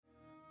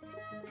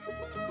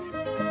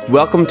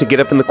Welcome to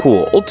Get Up in the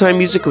Cool, old-time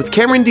music with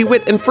Cameron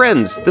DeWitt and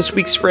friends. This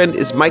week's friend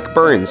is Mike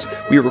Burns.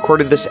 We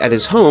recorded this at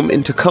his home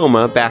in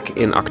Tacoma back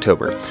in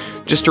October.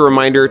 Just a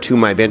reminder to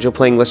my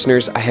banjo-playing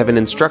listeners, I have an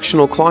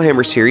instructional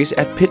clawhammer series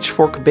at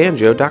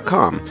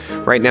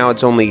pitchforkbanjo.com. Right now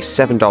it's only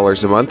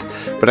 $7 a month,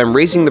 but I'm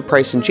raising the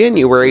price in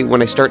January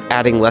when I start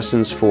adding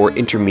lessons for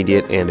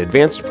intermediate and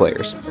advanced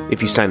players.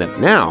 If you sign up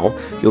now,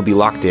 you'll be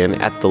locked in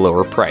at the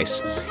lower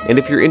price. And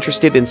if you're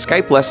interested in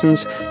Skype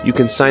lessons, you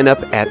can sign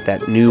up at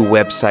that new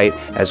website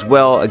as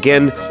well.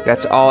 Again,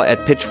 that's all at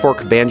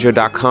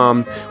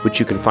pitchforkbanjo.com, which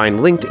you can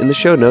find linked in the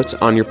show notes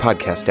on your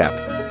podcast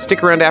app.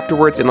 Stick around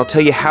afterwards and I'll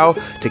tell you how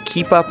to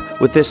keep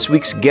up with this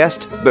week's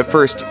guest. But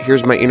first,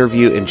 here's my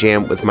interview and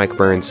jam with Mike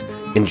Burns.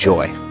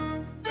 Enjoy.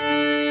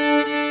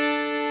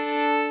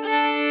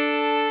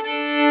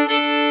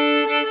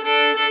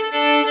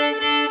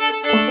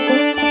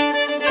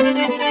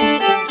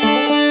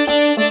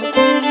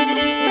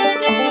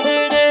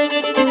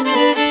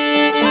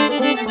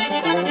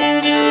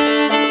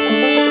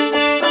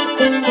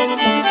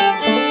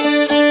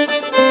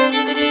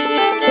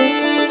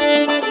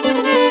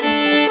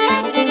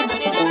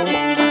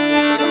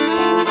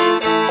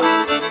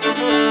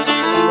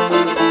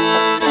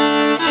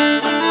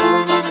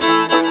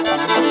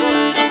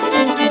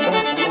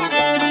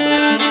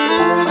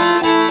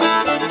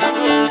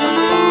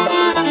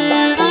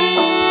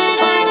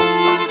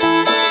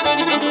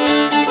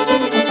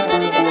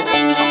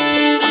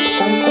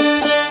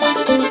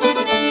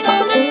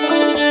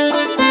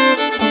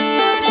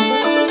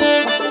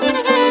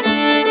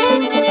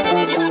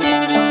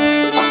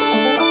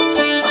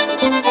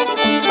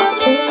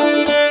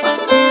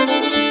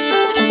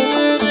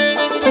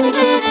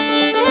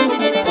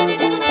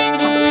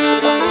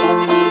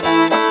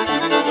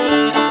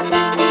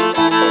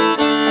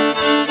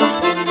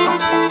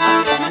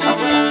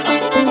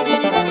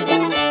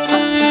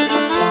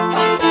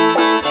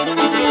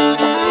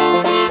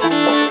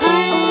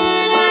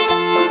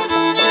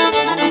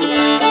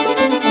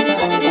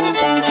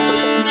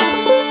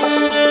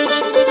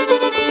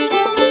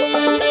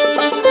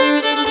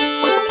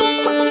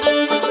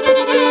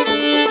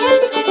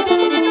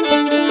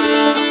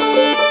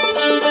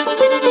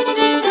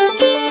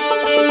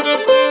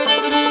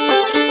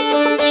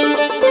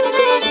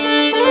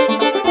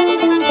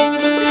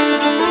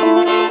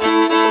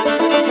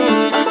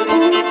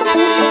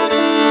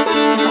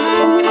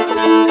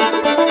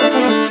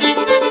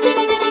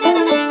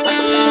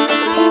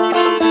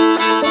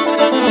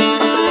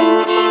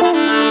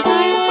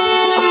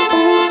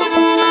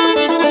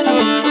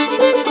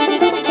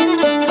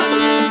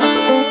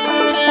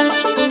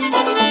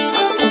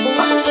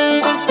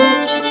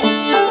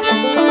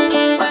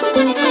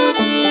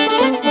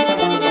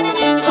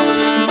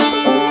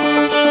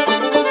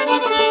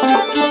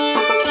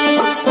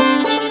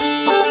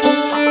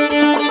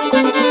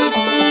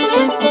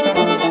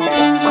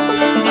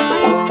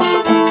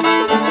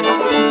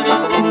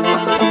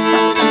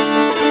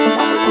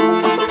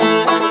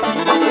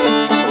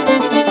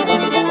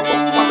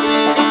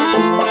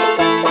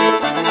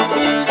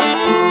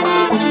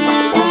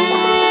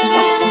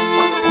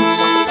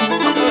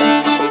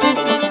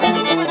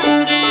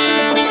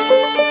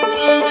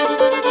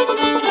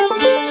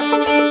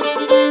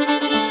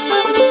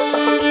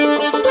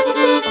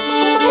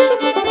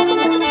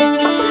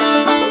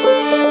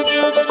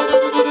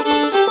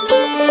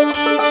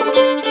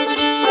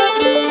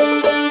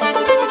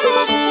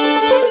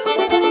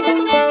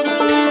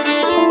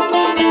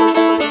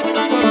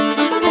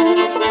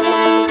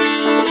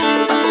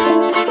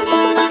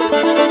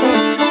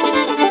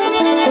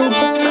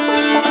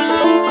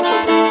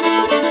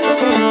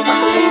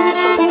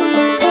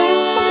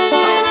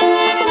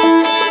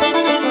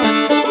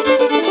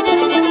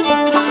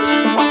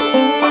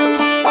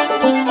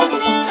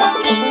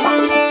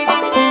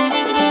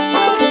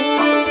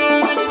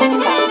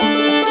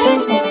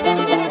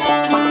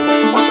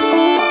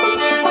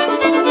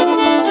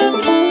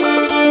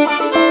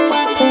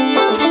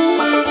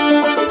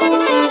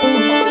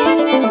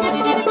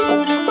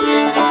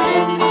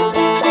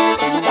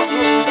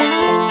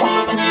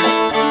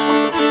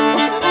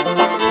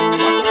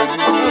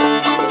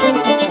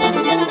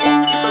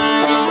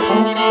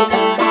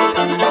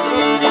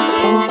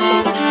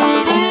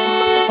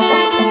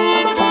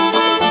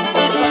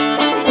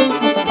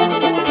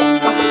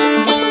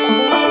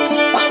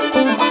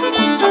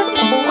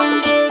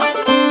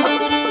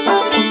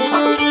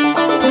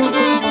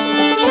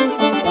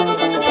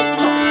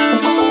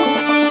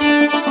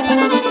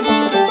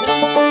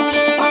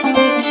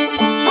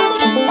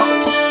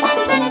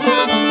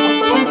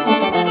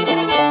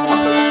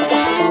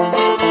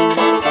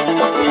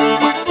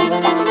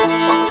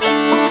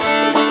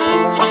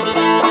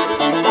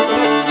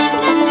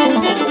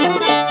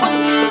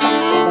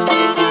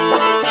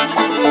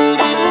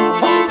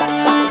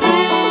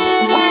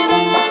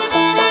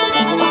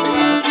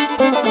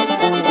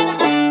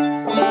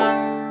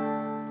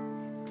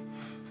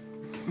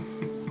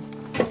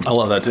 I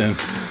love that tune.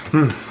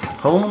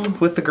 Home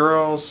with the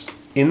girls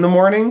in the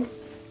morning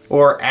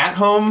or at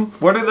home?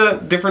 What are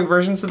the different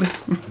versions of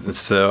it?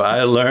 So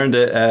I learned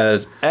it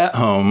as at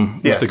home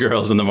with Yes. the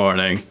girls in the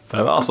morning,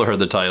 but I've also heard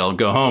the title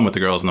Go Home with the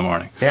Girls in the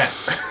Morning. Yeah.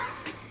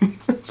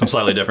 Some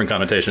slightly different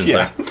connotations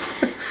Yeah. there.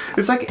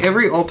 It's like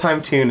every old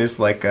time tune is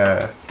like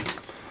a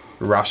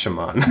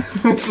Rashomon.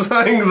 It's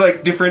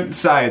like different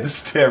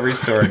sides to every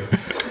story.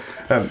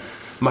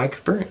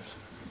 Mike Burns.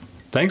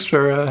 Thanks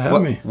for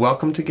having me.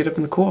 Welcome to Get Up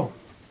in the Cool.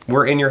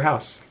 We're in your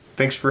house.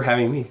 Thanks for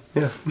having me.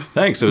 Yeah.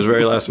 Thanks. It was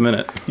very last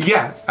minute.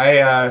 Yeah.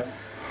 I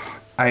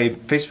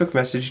Facebook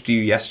messaged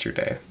you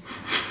yesterday.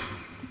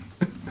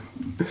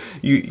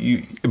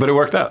 You But it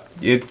worked out.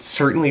 It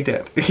certainly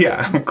did.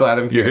 Yeah, I'm glad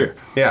I'm You're here.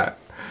 Yeah.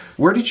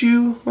 Where did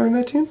you learn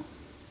that tune?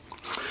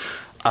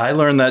 I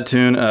learned that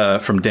tune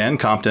from Dan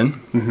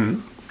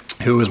Compton,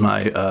 who was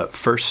my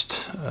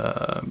first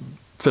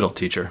fiddle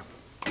teacher.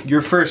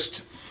 Your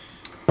first,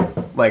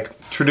 like,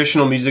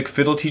 traditional music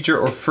fiddle teacher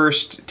or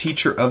first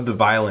teacher of the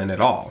violin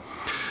at all?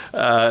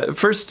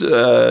 First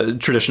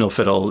traditional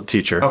fiddle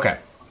teacher. Okay.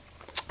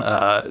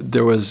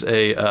 There was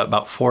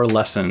about 4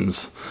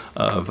 lessons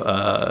of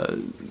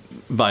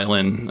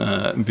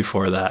violin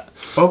before that.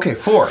 Okay,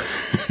 4.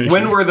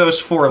 When were those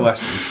 4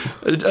 lessons?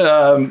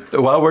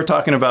 Well, we're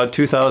talking about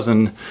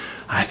 2000.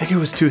 I think it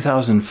was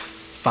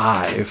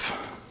 2005.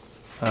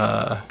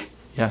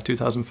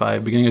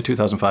 2005, beginning of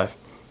 2005.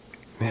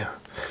 Yeah.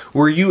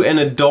 Were you an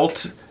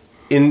adult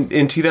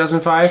in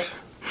 2005?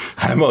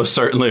 I most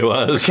certainly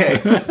was. Okay.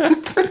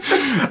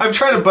 I'm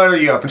trying to butter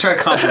you up. I'm trying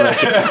to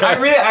compliment you.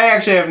 I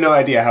actually have no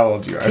idea how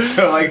old you are.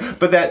 So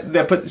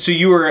so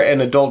you were an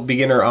adult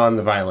beginner on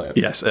the violin.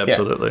 Yes,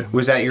 absolutely. Yeah.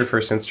 Was that your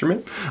first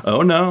instrument?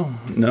 Oh no.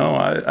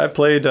 I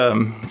played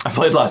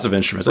lots of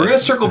instruments. We're gonna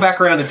circle back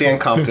around to Dan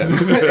Compton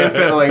and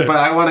fiddling, but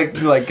I want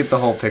to get the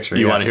whole picture.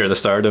 You want to hear the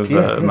start of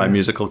my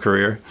musical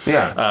career?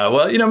 Yeah.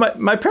 Well,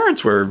 my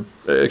parents were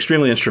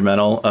extremely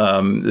instrumental.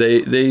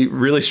 They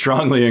really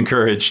strongly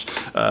encouraged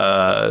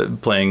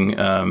playing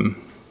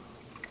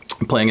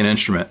an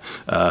instrument.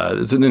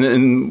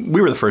 And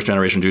we were the first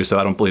generation to do so.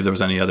 I don't believe there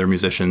was any other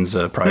musicians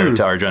prior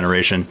to our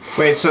generation.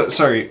 Wait, so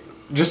sorry,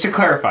 just to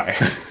clarify.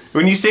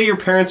 When you say your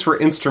parents were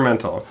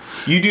instrumental,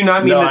 you do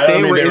not mean that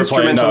they were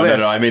instrumentalists.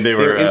 No, I mean they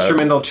were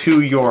instrumental to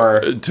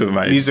your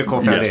my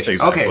musical foundation.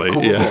 Yes, exactly.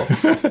 Okay,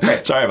 cool.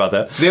 Right. Sorry about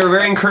that. They were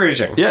very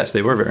encouraging. Yes,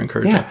 they were very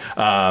encouraging. Yeah.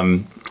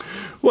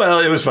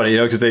 Well, it was funny,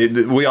 because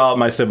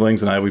my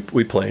siblings and I,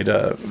 we played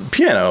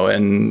piano,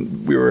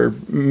 and we were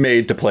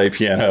made to play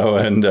piano,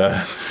 and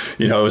it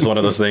was one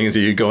of those things.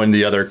 You go in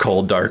the other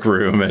cold, dark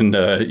room, and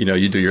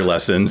you do your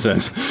lessons,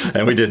 and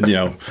we did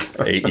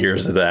 8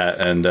 years of that,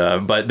 and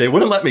but they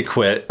wouldn't let me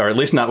quit, or at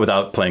least not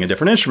without playing a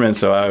different instrument.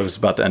 So I was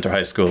about to enter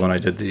high school, and I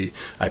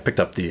picked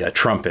up the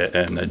trumpet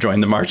and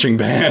joined the marching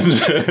band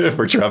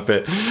for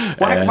trumpet.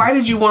 Why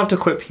did you want to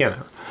quit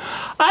piano?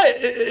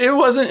 It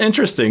wasn't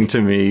interesting to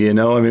me, I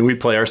mean, we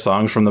play our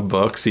songs from the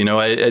books,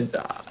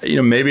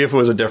 maybe if it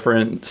was a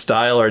different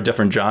style or a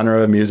different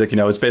genre of music,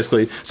 it's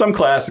basically some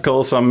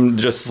classical, some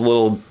just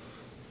little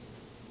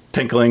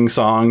tinkling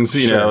songs,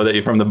 Sure. that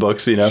you from the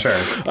books, Sure.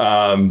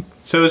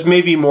 So it was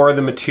maybe more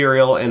the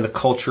material and the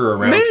culture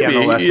around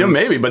piano lessons.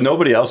 Maybe, but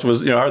nobody else was,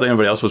 hardly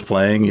anybody else was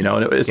playing,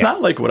 and it's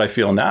not like what I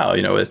feel now,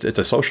 it's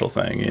a social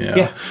thing,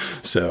 Yeah.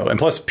 So, and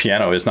plus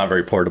piano is not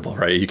very portable,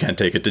 right? You can't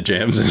take it to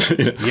jams.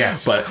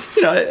 Yes. But,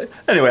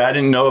 anyway, I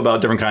didn't know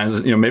about different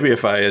kinds, maybe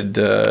if I had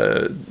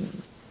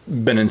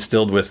been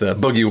instilled with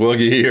boogie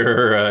woogie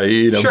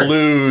or Sure.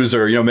 blues,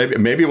 or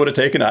maybe it would have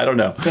taken. I don't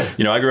know.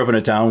 Yeah. I grew up in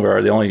a town where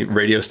the only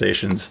radio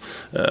stations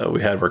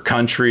we had were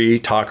country,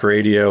 talk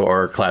radio,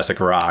 or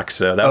classic rock.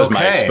 So that was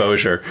my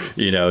exposure,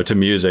 to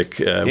music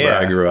where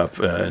I grew up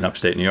in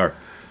upstate New York.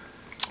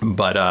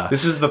 But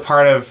this is the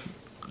part of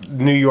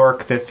New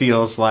York that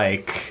feels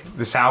like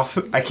the South.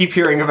 I keep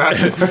hearing about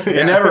it.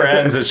 It never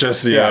ends. It's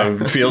just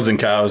fields and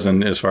cows,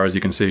 and as far as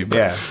you can see.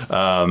 But,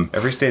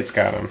 every state's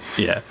got them.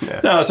 Yeah.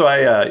 No. So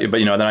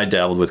then I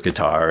dabbled with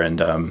guitar,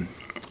 and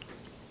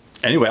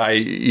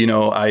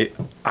anyway,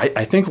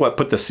 I think what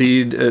put the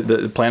seed,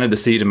 planted the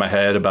seed in my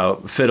head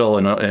about fiddle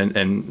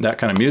and that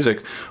kind of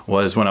music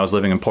was when I was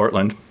living in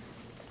Portland.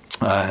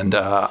 And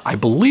I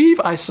believe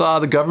I saw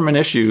the government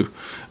issue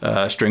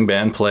string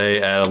band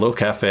play at a little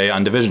cafe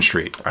on Division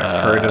Street.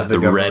 I've heard of the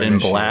Red and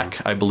issue.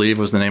 Black, I believe,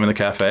 was the name of the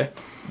cafe.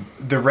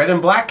 The Red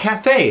and Black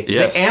Cafe.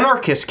 Yes. The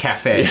anarchist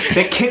cafe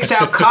that kicks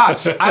out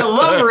cops. I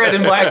love Red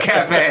and Black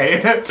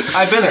Cafe.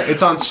 I've been there.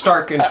 It's on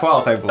Stark and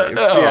 12th, I believe.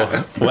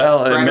 Oh,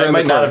 well, Right it around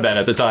might the not corner. have been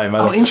at the time.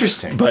 Oh,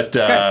 interesting. But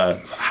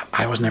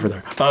I was never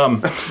there.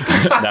 So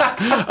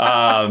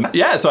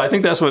I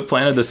think that's what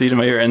planted the seed in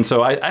my ear. And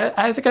so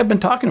I think I've been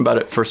talking about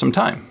it for some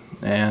time.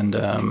 And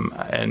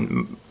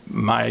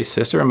my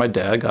sister and my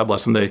dad, God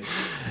bless them,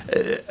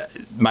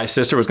 my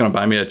sister was going to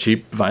buy me a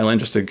cheap violin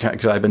just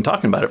because I've been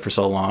talking about it for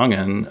so long.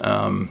 And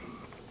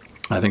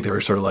I think they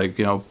were sort of like,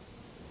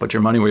 put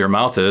your money where your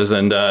mouth is.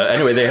 And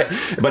anyway,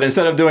 but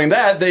instead of doing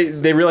that,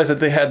 they realized that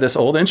they had this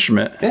old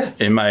instrument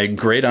in my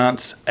great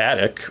aunt's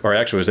attic, or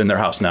actually it was in their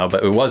house now,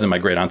 but it was in my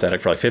great aunt's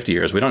attic for like 50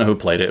 years. We don't know who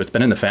played it. It's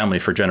been in the family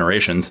for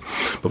generations,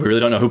 but we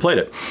really don't know who played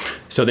it.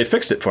 So they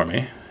fixed it for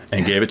me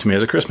and gave it to me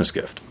as a Christmas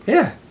gift.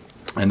 Yeah.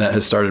 And that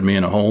has started me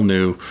in a whole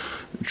new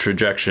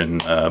trajectory,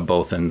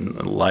 both in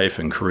life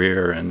and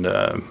career and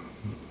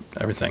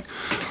everything.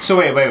 So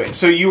wait.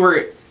 So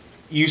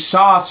you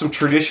saw some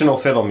traditional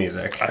fiddle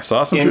music. I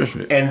saw some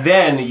traditional music. And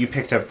then you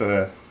picked up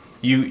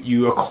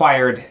you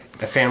acquired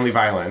a family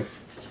violin.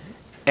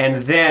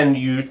 And then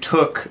you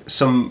took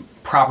some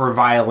proper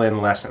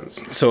violin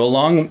lessons. So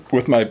along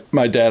with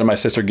my dad and my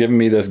sister giving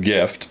me this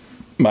gift,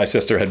 my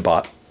sister had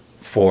bought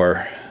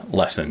 4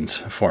 lessons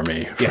for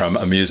me from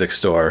a music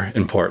store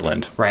in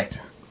Portland. Right.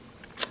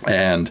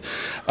 And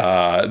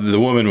the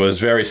woman was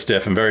very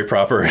stiff and very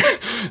proper,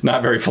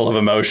 not very full of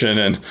emotion.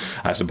 And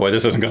I said, boy,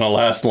 this isn't going to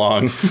last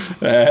long.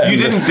 And you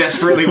didn't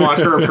desperately want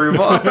her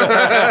approval?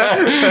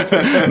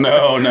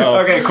 No.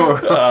 Okay, cool.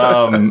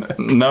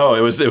 No,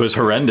 it was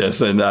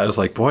horrendous. And I was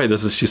like, boy,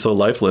 she's so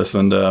lifeless.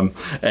 And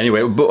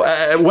anyway,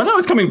 but when I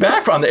was coming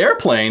back on the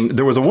airplane,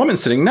 there was a woman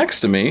sitting next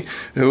to me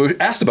who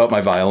asked about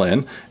my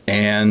violin.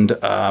 And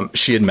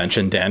she had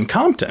mentioned Dan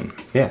Compton.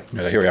 Yeah.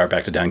 Here we are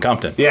back to Dan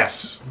Compton.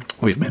 Yes.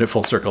 We've made it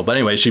full circle. But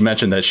anyway, she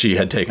mentioned that she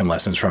had taken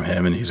lessons from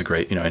him, and he's a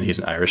great, and he's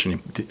an Irish and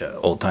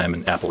old-time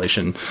and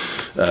Appalachian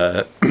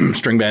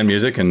string band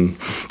music and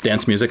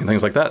dance music and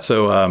things like that.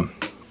 So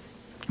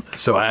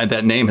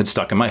that name had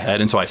stuck in my head,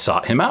 and so I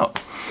sought him out.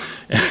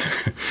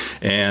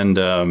 And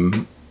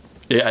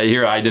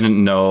here I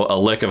didn't know a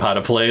lick of how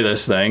to play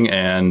this thing,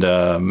 and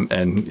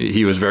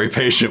he was very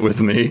patient with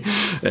me,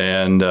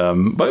 and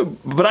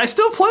but I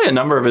still play a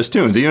number of his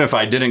tunes, even if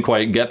I didn't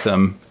quite get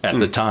them at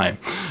the time.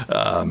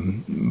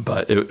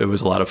 But it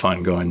was a lot of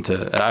fun going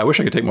to. I wish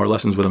I could take more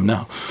lessons with him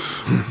now.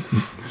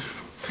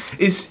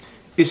 Is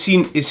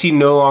he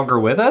no longer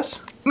with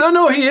us?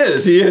 No, he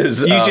is. He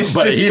is. You just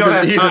but he's don't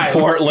have in time.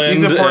 Portland.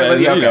 He's in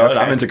Portland. And, Okay.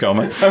 I'm in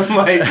Tacoma. I'm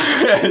like,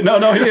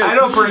 no, he is. I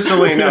don't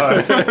personally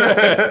know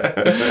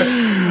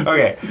him.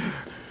 Okay.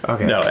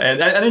 No,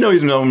 and I know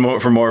he's known more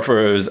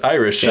for his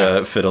Irish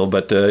fiddle,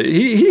 but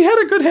he had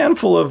a good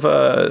handful of.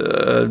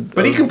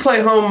 But he can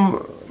play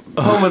Home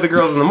with the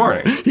Girls in the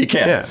Morning. He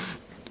can. Yeah.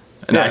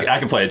 And I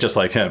can play it just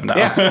like him now.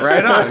 Yeah,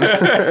 right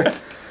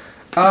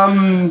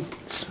on.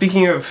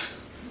 Speaking of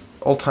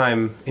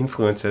old-time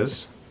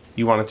influences,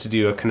 you wanted to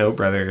do a Canoe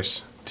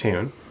Brothers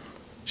tune.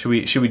 Should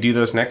we do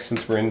those next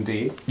since we're in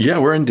D? Yeah,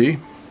 we're in D.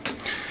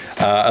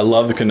 I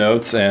love the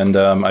Canotes, and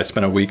I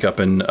spent a week up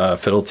in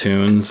Fiddle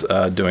Tunes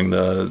doing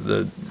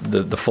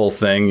the full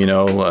thing,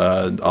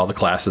 all the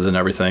classes and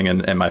everything.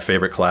 And my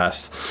favorite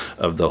class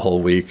of the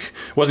whole week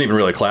wasn't even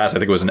really a class. I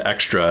think it was an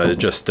extra,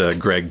 just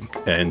Greg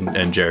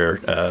and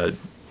Jer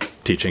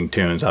teaching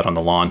tunes out on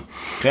the lawn.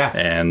 Yeah.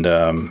 And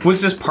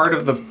was this part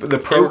of the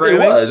program?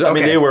 It was. I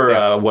mean, they were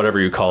yeah. whatever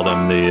you call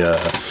them.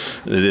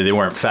 They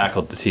weren't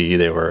faculty.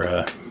 They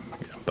were,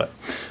 but.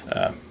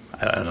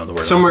 I don't know the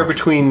word. Somewhere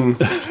between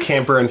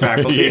camper and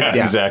faculty. yeah,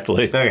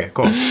 exactly. Okay,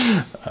 cool.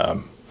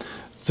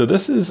 So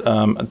this is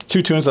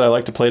 2 tunes that I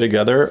like to play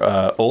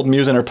together, Old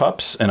Muse and Her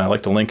Pups, and I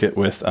like to link it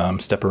with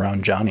Step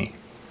Around Johnny.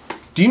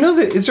 Do you know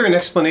that, is there an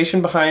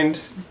explanation behind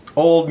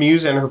Old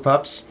Muse and Her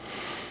Pups?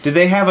 Did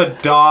they have a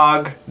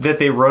dog that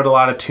they wrote a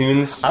lot of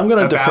tunes I'm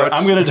going about?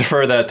 to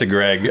defer that to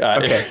Greg.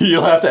 Okay.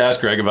 You'll have to ask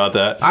Greg about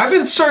that. I've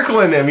been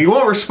circling him. He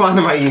won't respond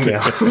to my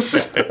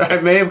emails. I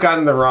may have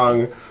gotten the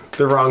wrong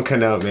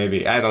Canoe,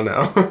 maybe. I don't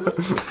know.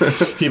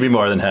 He'd be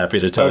more than happy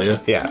to tell you.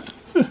 Yeah.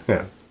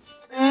 Yeah.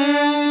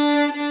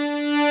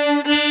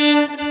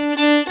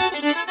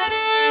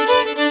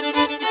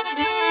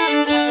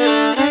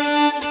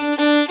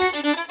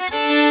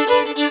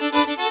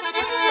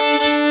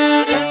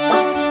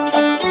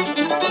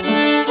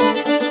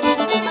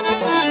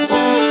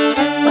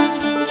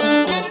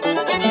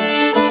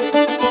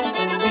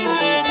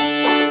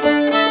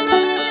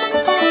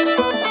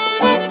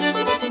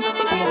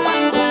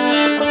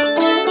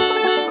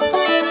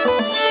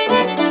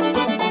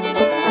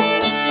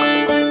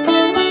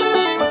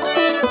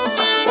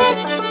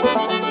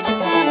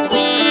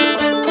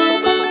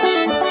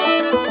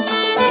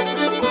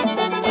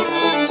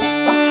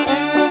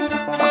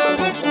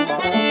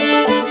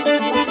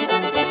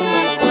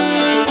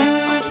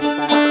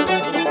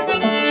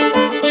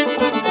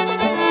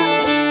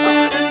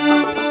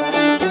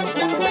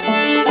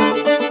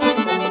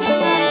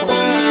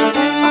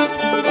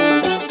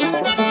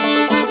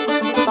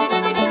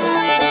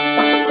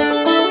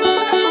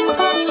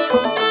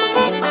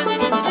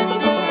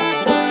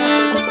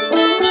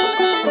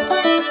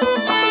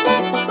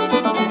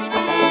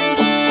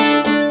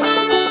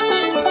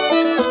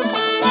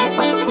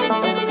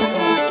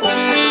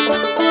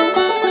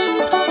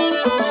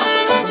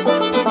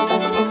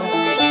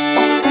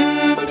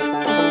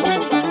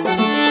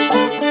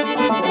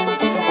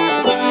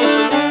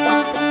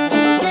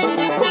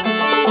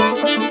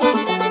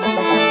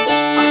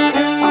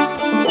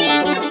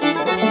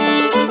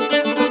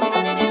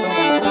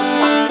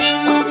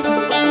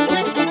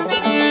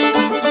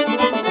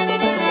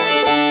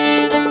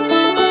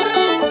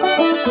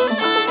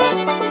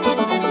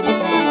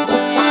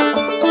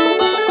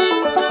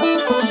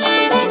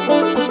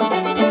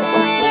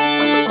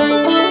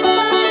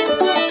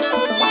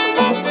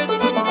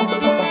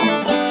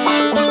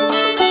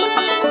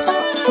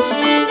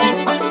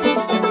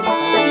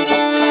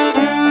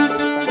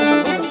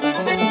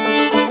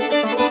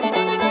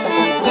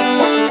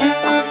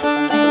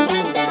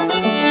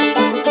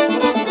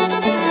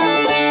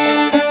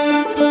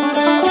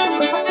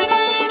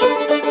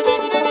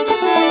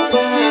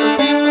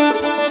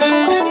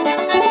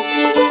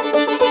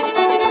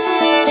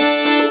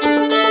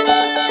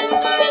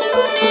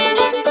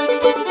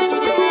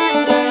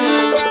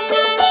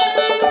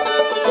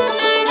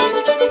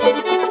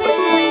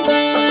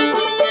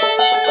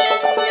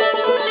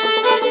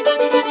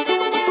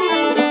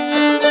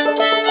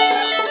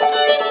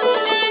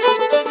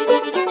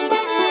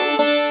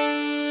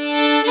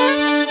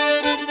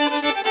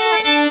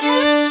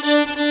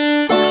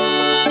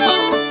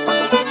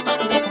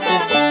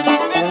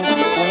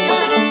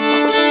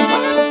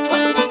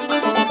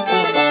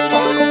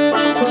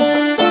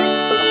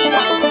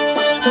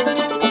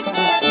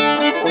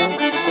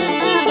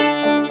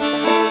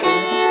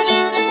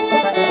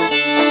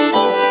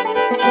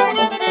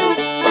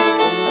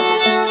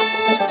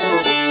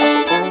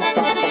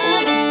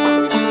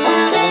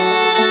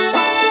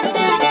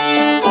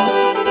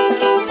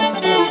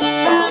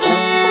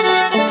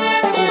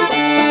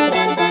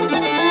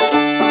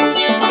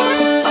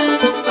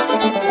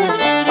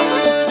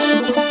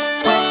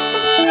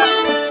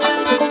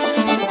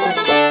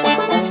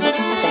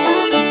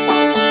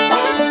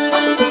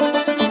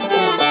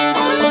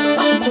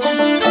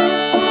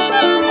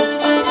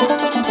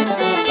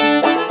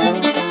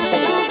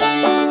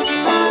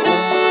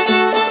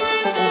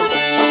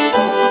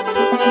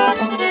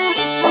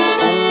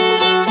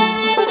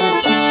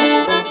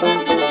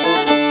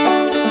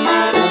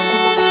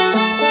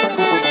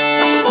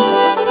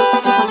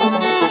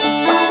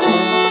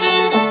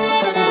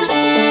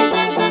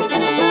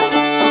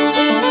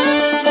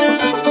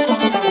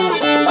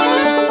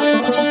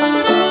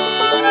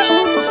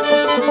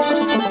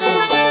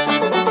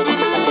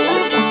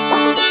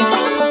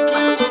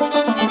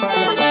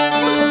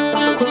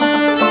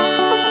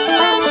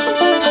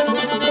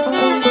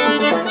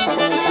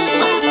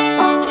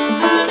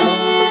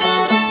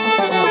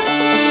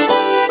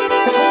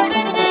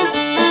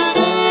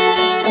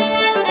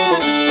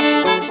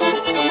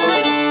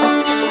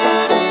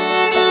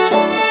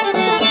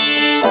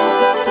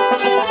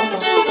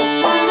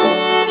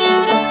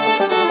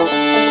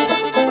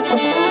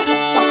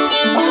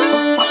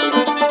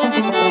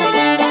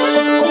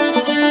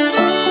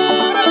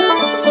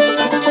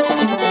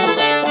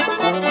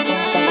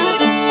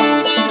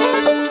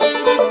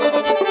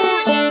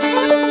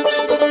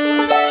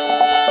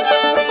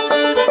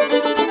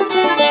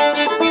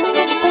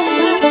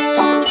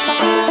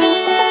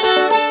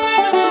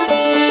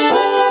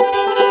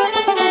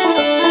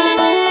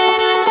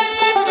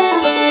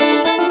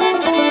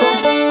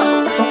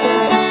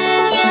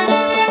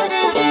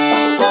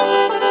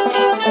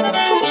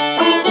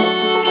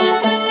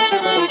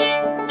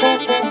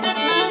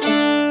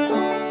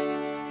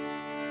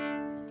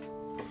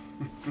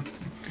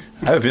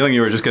 I have a feeling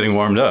you were just getting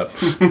warmed up.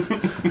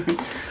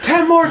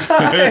 10 more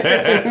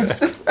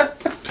times!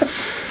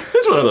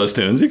 It's one of those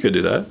tunes. You could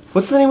do that.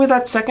 What's the name of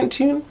that second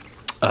tune?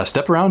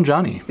 Step Around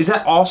Johnny. Is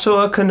that also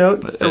a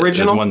Cannote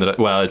original? It's one that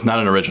it's not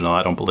an original,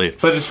 I don't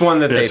believe. But it's one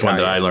that they It's one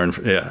that taught I you.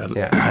 learned.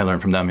 Yeah, I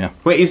learned from them. Yeah.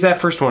 Wait, is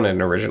that first one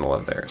an original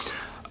of theirs?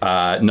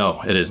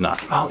 No, it is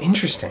not. Oh,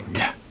 interesting.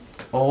 Yeah.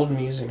 Old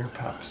Muse and Her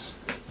Pups.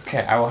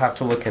 Okay, I will have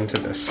to look into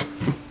this.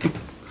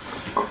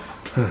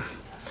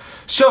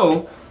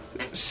 So,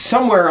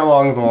 somewhere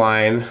along the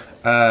line,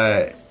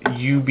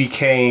 you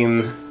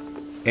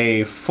became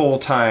a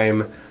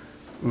full-time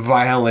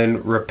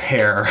violin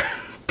repair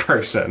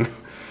person.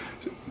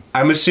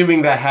 I'm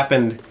assuming that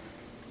happened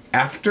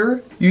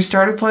after you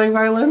started playing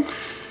violin?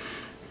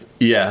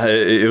 Yeah,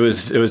 it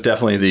was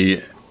definitely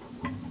the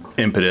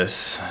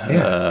impetus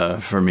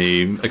for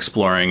me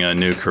exploring a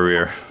new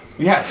career.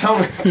 Yeah, tell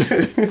me.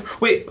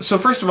 Wait, so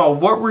first of all,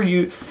 what were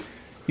you...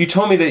 You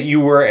told me that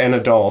you were an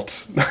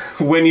adult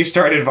when you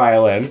started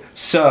violin.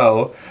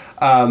 So,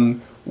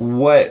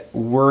 what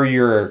were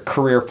your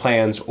career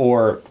plans,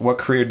 or what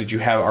career did you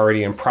have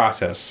already in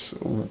process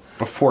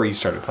before you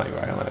started playing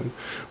violin?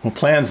 Well,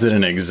 plans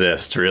didn't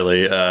exist,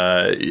 really.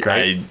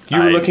 Right. You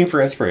were looking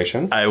for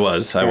inspiration. I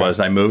was.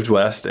 I moved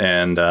west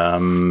and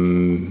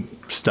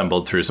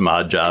stumbled through some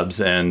odd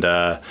jobs. And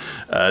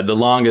the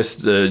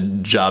longest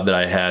job that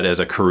I had as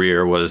a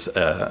career was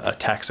a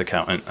tax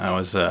accountant. I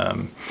was...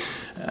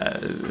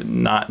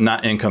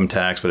 not income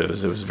tax, but it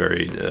was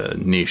very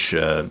niche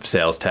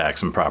sales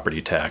tax and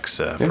property tax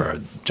for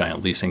a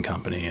giant leasing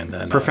company, and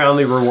then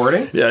Profoundly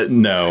rewarding? Yeah,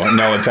 no.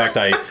 In fact,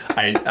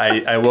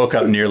 I woke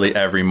up nearly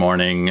every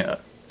morning.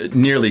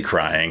 Nearly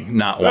crying,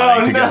 not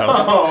wanting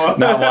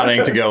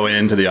to go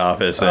into the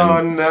office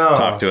and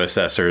talk to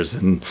assessors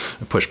and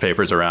push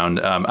papers around.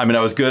 I mean, I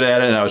was good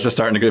at it, and I was just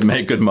starting to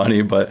make good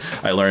money, but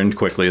I learned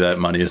quickly that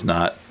money is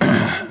not.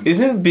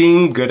 Isn't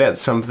being good at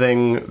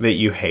something that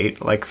you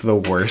hate like the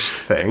worst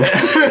thing?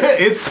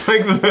 It's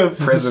like the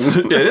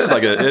prison. It is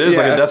like a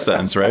death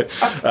sentence, right?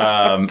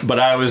 But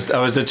I was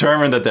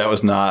determined that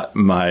was not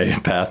my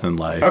path in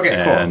life. Okay,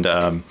 cool.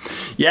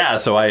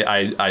 And so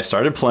I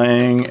started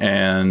playing,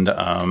 and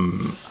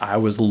I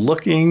was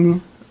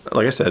looking,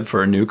 like I said,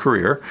 for a new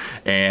career.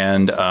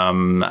 And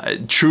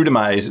true to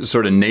my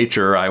sort of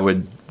nature, I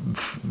would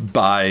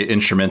buy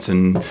instruments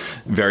in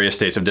various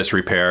states of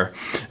disrepair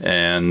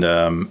and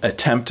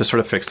attempt to sort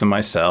of fix them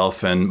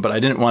myself. But I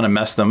didn't want to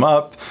mess them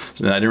up,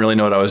 and I didn't really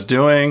know what I was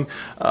doing.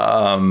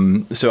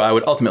 So I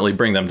would ultimately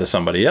bring them to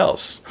somebody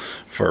else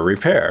for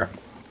repair.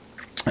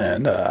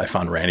 And I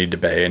found Randy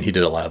DeBay, and he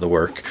did a lot of the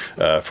work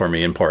for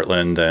me in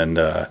Portland.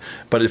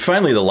 But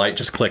finally, the light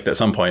just clicked at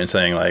some point, and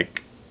saying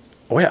like,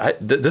 "Oh yeah,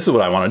 this is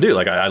what I want to do.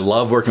 Like I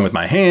love working with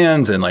my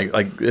hands," and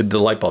the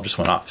light bulb just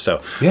went off.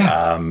 So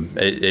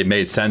it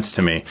made sense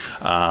to me.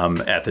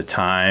 At the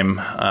time,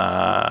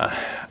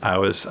 I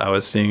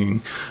was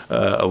seeing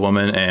a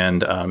woman,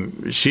 and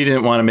she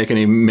didn't want to make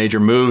any major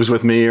moves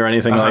with me or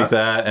anything like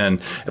that.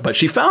 But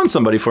she found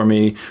somebody for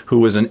me who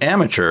was an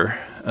amateur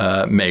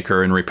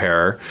maker and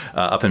repairer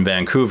up in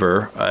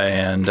Vancouver,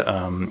 and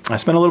I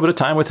spent a little bit of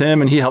time with him,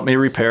 and he helped me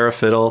repair a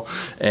fiddle,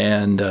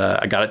 and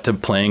I got it to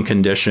playing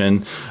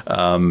condition,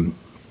 but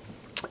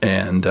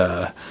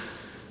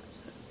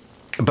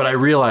I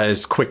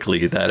realized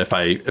quickly that if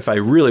I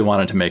really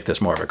wanted to make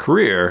this more of a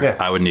career,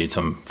 I would need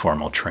some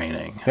formal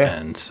training,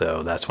 and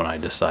so that's when I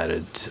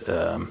decided.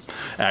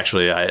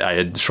 Actually, I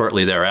had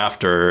shortly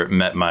thereafter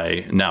met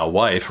my now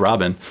wife,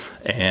 Robin,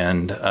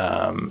 and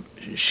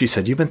she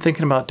said, "You've been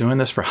thinking about doing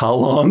this for how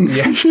long?"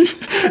 Yeah.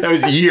 That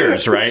was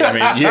years, right? I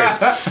mean, years.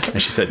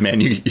 And she said,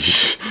 "Man, you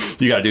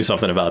got to do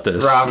something about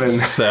this." Robin.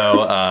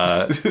 So,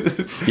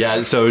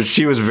 so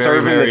she was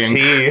very, Serving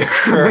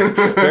very,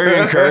 very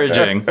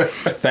encouraging.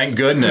 Thank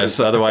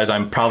goodness. Otherwise,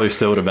 I probably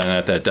still would have been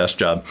at that desk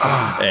job.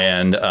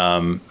 And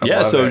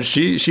so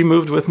she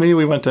moved with me.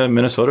 We went to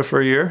Minnesota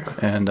for a year,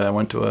 and I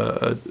went to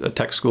a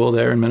tech school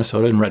there in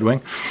Minnesota in Red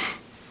Wing,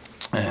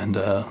 and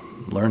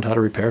learned how to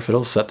repair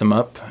fiddles, set them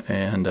up,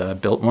 and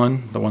built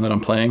one, the one that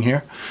I'm playing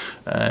here.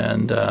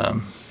 And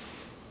the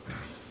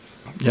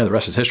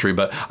rest is history.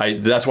 But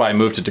that's why I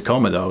moved to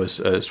Tacoma, though,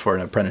 is for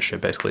an apprenticeship.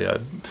 Basically,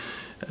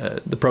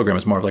 the program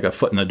is more of like a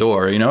foot in the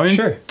door, you know?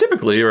 Sure.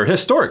 Typically, or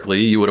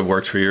historically, you would have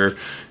worked for your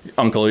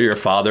uncle or your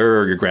father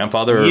or your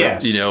grandfather.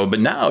 Yes. But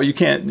now you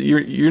can't,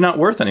 you're not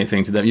worth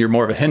anything to them. You're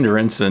more of a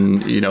hindrance,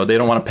 and, they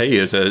don't want to pay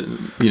you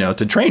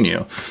to train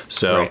you.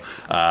 So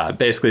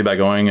basically by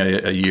going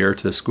a year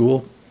to the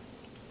school,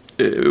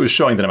 it was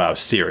showing them I was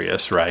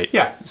serious, right?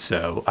 Yeah.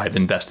 So I've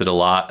invested a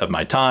lot of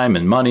my time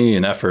and money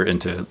and effort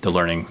into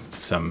learning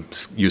some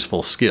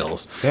useful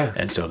skills. Yeah.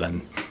 And so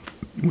then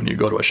when you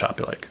go to a shop,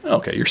 you're like,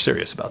 okay, you're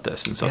serious about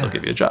this. And so they'll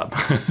give you a job.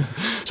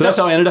 So that's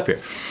how I ended up here.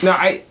 Now,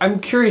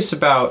 I'm curious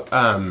about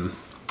how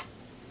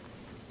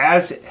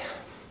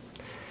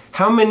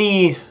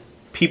many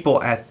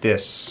people at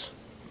this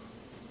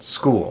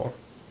school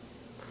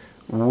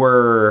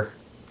were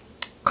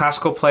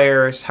classical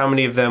players? How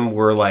many of them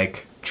were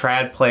like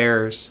trad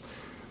players?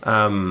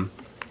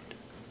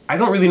 I I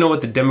don't really know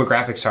what the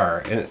demographics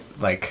are,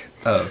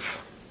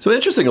 of. So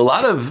interesting. A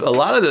lot of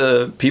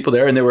the people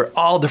there, and they were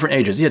all different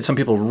ages. You had some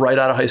people right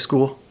out of high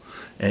school,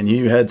 and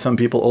you had some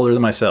people older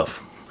than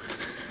myself.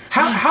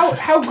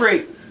 How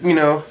great,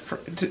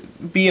 to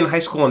be in high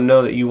school and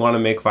know that you want to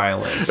make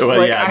violins.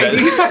 Well, yeah,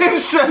 I'm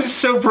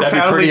so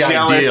profoundly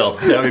jealous.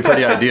 That'd be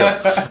pretty ideal.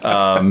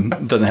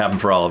 It doesn't happen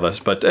for all of us,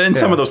 and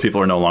some of those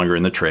people are no longer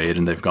in the trade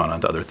and they've gone on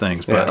to other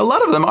things. But a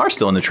lot of them are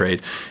still in the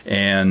trade,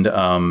 and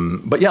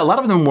but yeah, a lot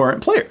of them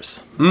weren't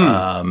players.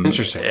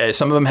 Interesting.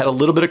 Some of them had a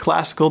little bit of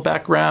classical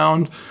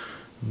background.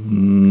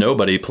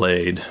 Nobody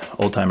played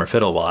old timer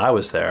fiddle while I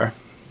was there.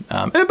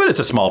 But it's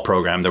a small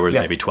program. There was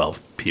maybe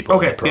 12 people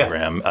in the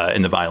program,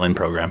 in the violin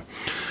program.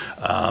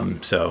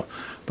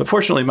 But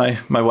fortunately,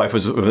 my wife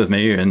was with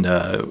me, and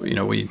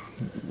we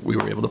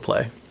were able to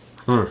play.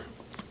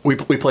 We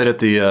played at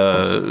the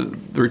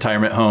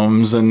retirement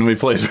homes, and we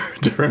played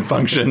different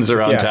functions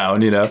around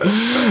town.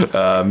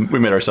 We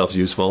made ourselves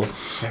useful.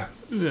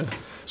 Yeah.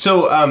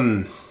 So,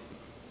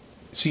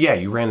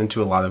 you ran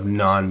into a lot of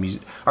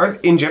non-music.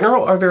 In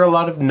general, are there a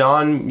lot of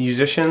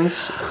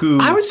non-musicians who?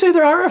 I would say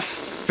there are a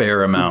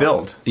fair amount.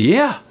 Build.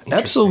 Yeah,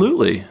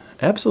 absolutely.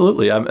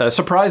 A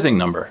surprising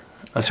number.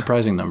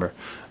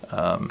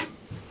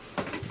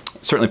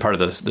 Certainly part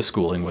of the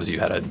schooling was you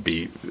had to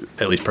be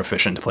at least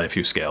proficient to play a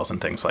few scales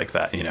and things like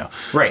that,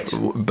 Right.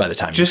 By the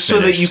time just so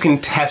that you can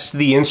test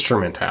the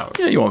instrument out.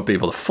 Yeah, you won't be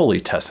able to fully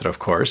test it, of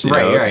course.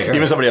 Right.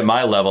 Even somebody at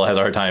my level has a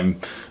hard time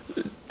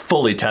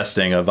fully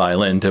testing a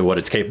violin to what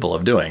it's capable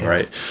of doing,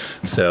 right?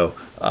 So,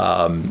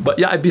 but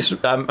yeah,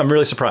 I'm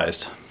really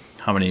surprised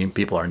how many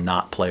people are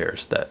not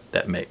players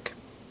that make.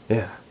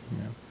 Yeah.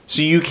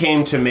 So you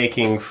came to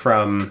making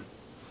from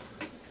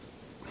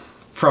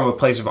a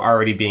place of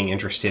already being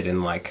interested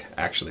in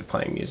actually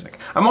playing music.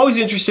 I'm always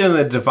interested in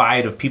the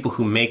divide of people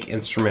who make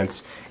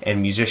instruments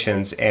and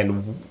musicians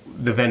and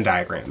the Venn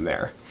diagram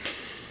there.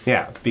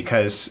 Yeah,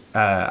 because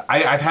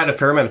I've had a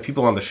fair amount of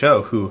people on the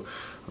show who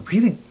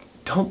really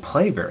don't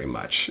play very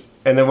much.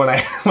 And then when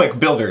I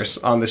builders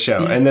on the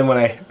show, and then when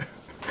I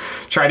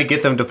try to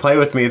get them to play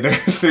with me,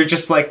 they're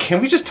just like,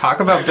 can we just talk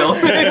about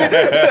building?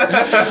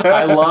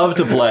 I love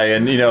to play,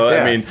 and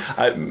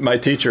my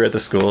teacher at the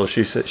school,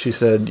 she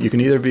said you can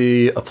either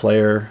be a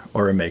player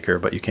or a maker,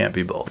 but you can't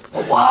be both.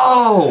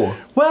 Whoa!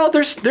 Well,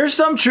 there's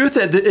some truth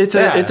that it's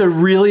a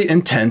really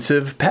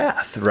intensive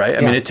path, right?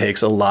 I mean, it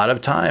takes a lot of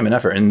time and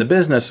effort, and the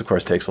business, of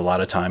course, takes a lot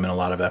of time and a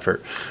lot of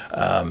effort.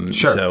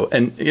 Sure. So,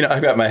 and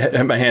I've got my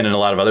hand in a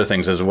lot of other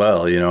things as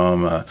well.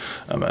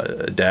 I'm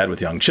a dad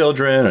with young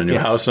children, a new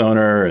house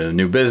owner, and a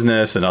new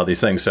business, and all these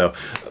things. So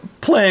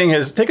playing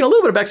has taken a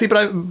little bit of backseat,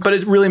 but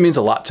it really means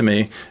a lot to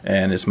me,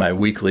 and it's my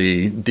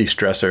weekly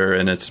de-stressor,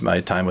 and it's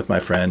my time with my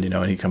friend,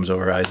 and he comes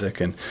over,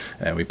 Isaac, and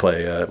we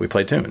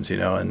play tunes,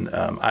 and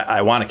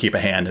I want to keep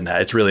a hand in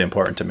that. It's really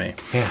important to me.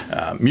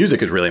 Yeah.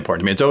 Music is really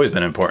important to me. It's always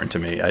been important to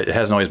me. It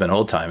hasn't always been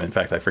old time. In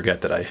fact, I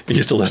forget that I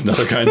used to listen to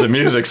other kinds of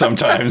music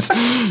sometimes.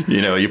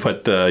 You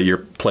put your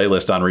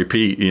playlist on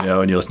repeat,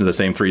 and you listen to the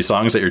same 3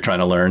 songs that you're trying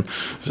to learn.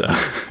 So.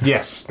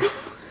 Yes.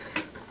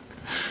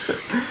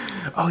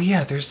 Oh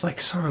yeah, there's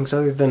songs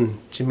other than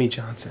Jimmy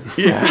Johnson.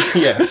 Yeah,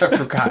 I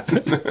forgot.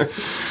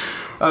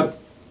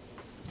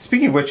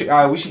 Speaking of which,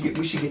 we should get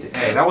to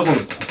A.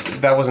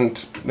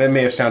 That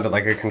may have sounded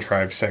like a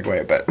contrived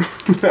segue, but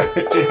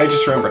I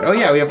just remembered. Oh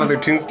yeah, we have other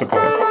tunes to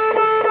play.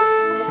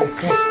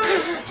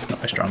 It's not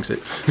my strong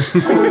suit.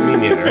 Me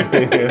neither.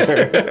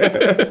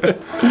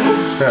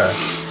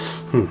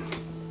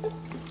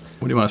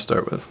 What do you want to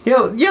start with? Yeah.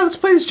 Let's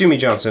play this Jimmy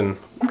Johnson.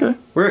 Okay.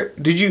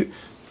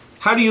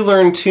 How do you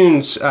learn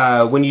tunes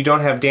when you don't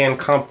have Dan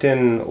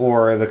Compton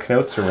or the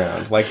Knotes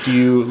around? Do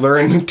you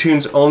learn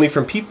tunes only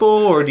from people,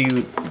 or do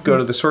you go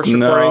to the source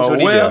recordings? What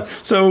do you do?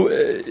 So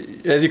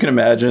as you can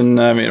imagine,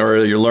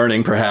 or you're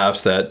learning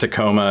perhaps that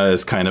Tacoma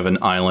is kind of an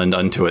island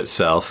unto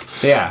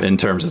itself. Yeah. In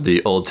terms of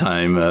the old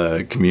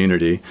time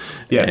community.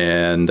 Yes.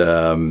 And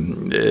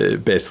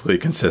it basically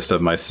consists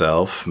of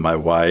myself, my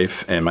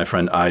wife, and my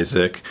friend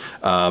Isaac.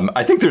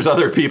 I think there's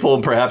other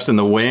people perhaps in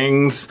the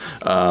wings,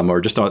 or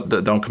just don't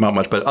come out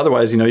much, but otherwise,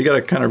 you got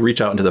to kind of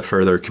reach out into the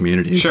further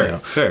communities. Sure.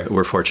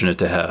 We're fortunate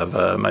to have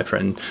my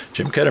friend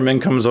Jim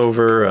Ketterman comes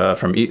over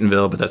from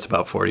Eatonville, but that's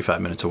about 45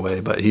 minutes away.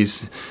 But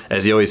he's,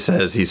 as he always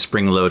says, he's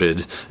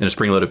spring-loaded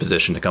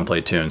position to come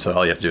play tunes. So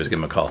all you have to do is give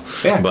him a call.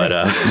 Yeah. But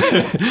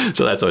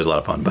so that's always a lot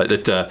of fun.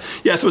 But so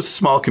it's a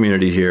small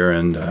community here,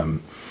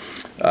 and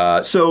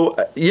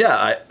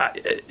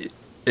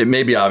it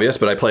may be obvious,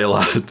 but I play a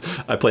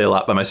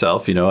lot by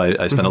myself.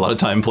 I spend a lot of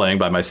time playing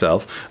by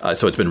myself.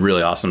 So it's been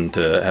really awesome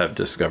to have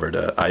discovered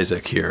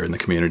Isaac here in the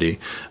community.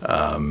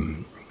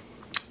 And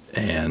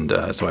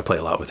so I play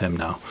a lot with him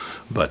now.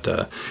 But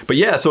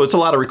yeah, so it's a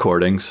lot of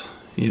recordings,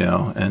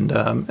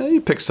 and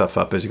you pick stuff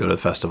up as you go to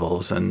the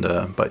festivals.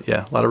 But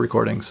yeah, a lot of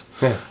recordings.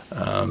 Yeah.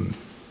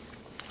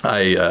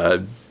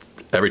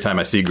 Every time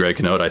I see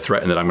Greg Knote, I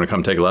threaten that I'm going to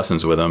come take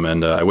lessons with him,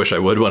 and I wish I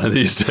would one of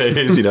these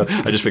days.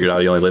 I just figured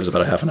out he only lives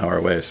about a half an hour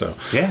away, so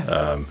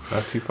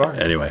not too far.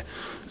 Anyway,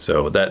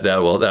 so that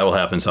will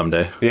happen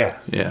someday. Yeah.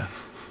 Yeah.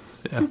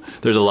 Yeah.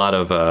 There's a lot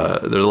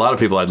of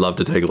people I'd love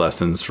to take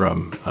lessons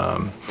from.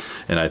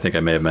 And I think I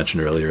may have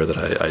mentioned earlier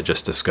that I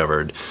just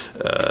discovered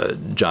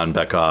John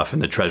Beckhoff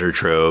and the treasure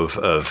trove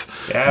of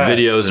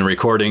videos and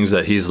recordings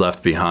that he's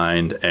left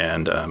behind.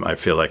 And I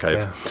feel like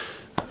I've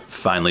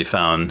finally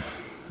found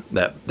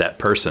that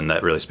person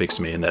that really speaks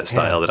to me and that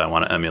style that I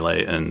want to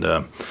emulate. And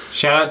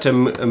shout out to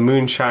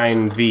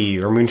Moonshine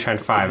V or Moonshine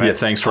 5. Yeah,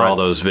 thanks for all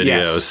those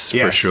videos,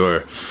 for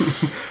sure.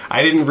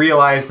 I didn't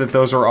realize that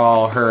those were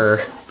all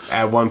her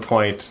at one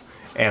point,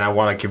 and I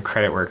want to give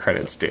credit where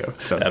credit's due.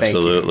 So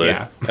absolutely,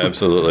 thank you.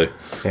 Absolutely.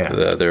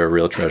 They're a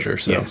real treasure.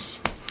 So.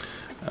 Yes.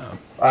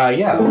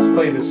 Let's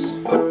play this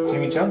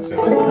Jimmy Johnson.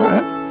 All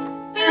right.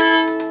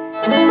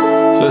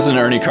 So this is an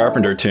Ernie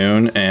Carpenter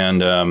tune,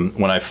 and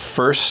when I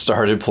first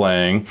started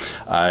playing,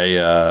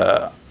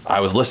 I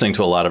was listening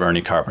to a lot of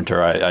Ernie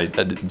Carpenter.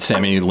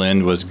 Sammy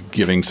Lind was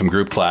giving some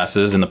group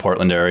classes in the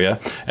Portland area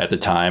at the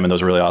time, and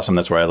those were really awesome.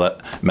 That's where I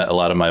met a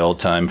lot of my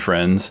old-time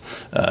friends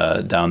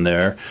down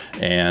there.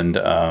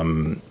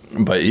 And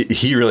but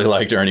he really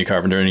liked Ernie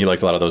Carpenter, and he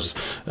liked a lot of those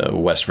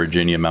West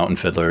Virginia mountain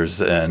fiddlers.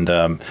 And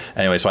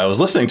anyway, so I was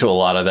listening to a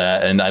lot of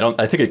that, and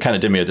I think it kind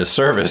of did me a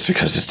disservice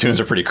because his tunes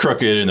are pretty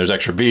crooked, and there's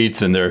extra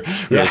beats, and they're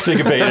really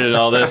syncopated and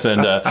all this.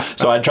 And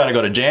so I'd try to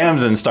go to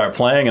jams and start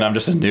playing, and I'm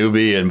just a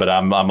newbie, but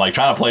I'm like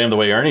trying to play him the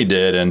way Ernie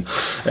did, and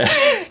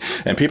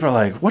people are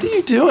like, "What are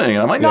you doing?" And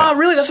I'm like, "No,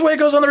 really, that's the way it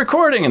goes on the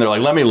recording." And they're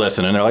like, "Let me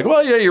listen." And they're like,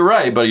 "Well, yeah, you're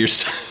right, but you're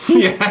still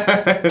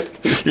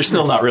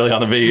not really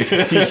on the beat."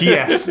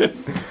 Yes.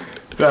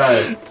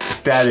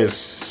 That is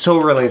so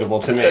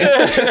relatable to me.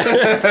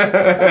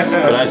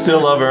 But I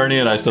still love Ernie,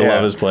 and I still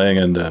love his playing.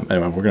 And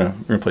anyway, we're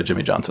gonna play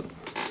Jimmy Johnson.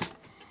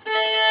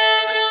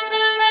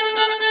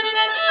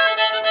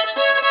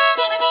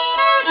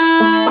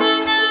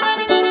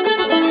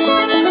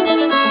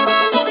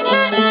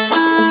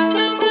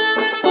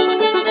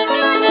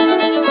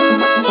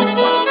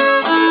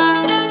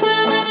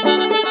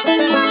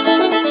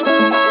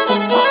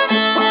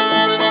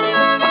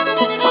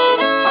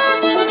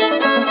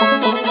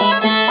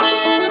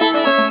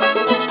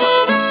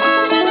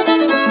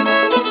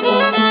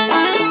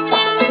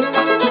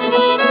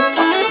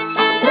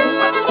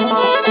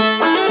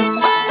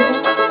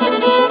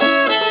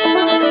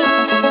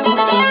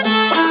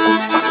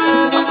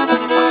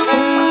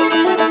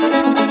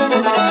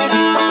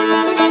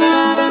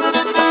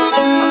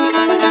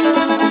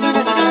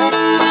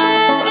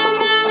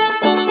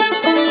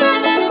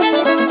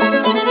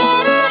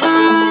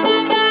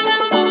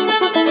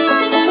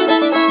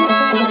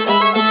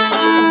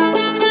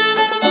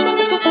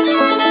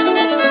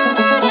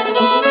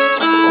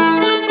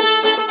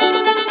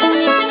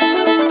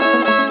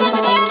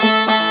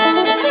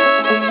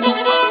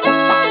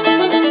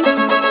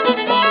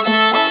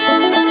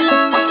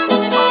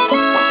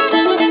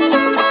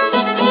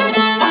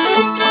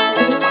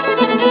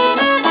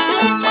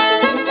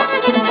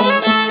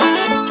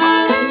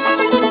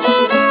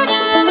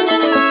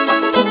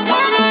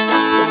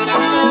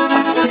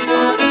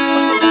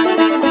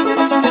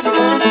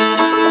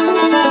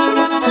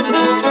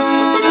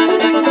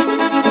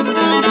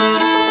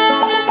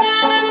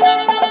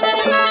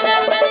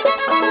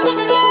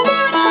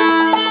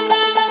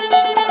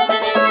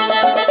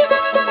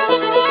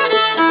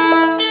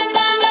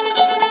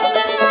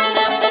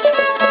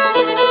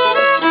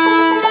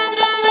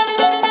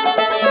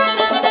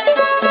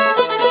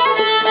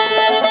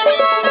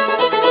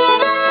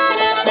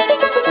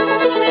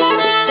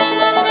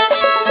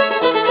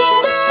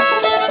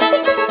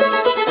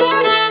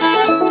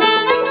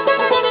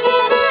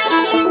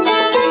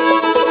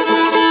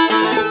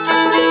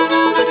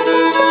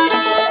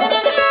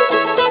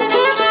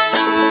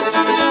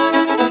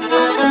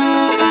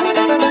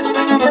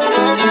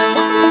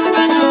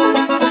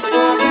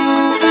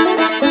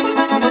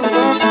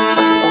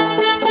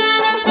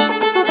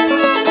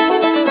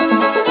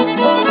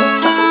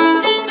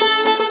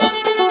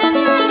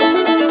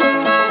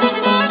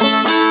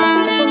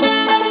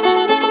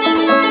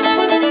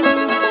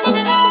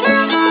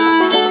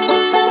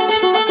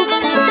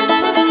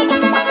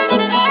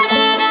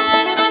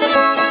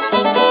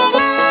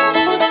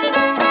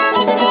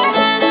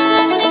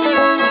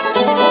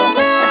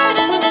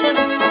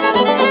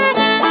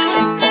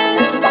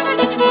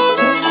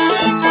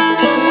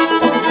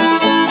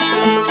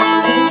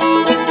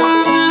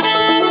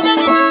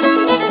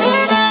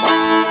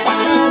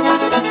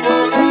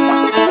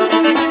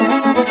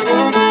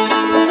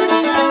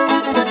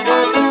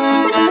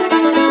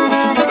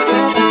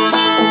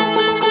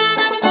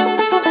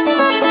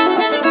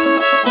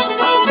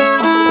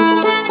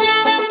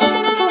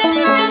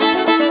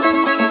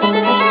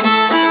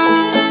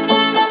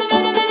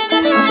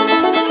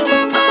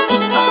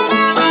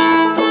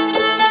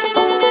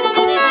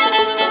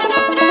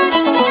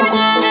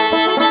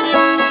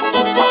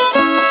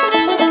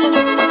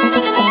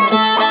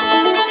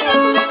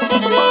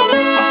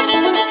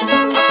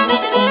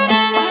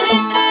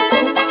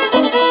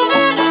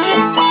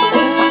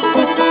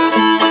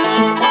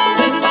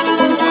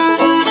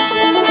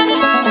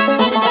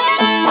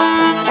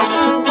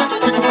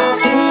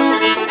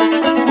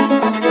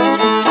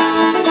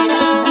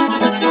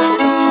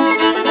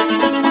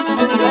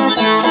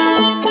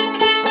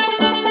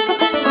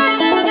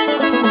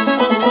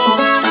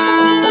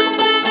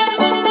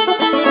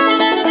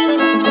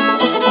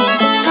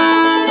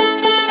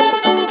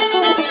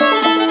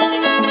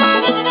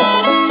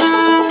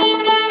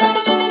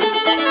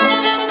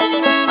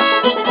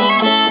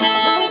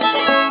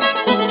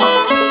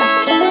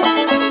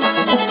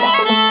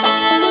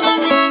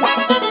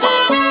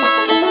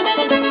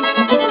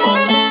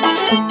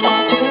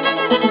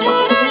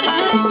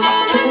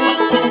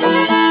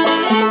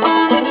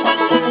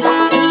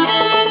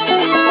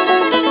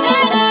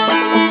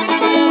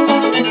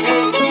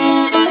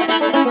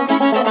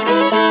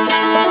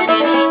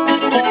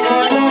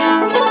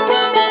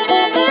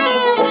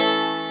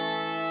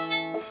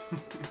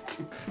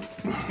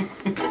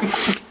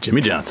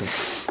 Jimmy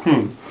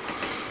Johnson.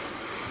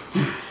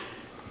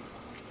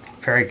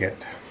 Very good.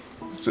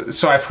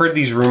 So I've heard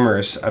these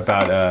rumors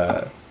about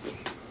a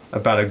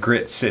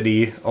Grit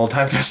City Old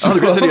Time Festival. Oh,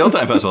 the Grit City Old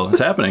Time Festival. It's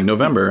happening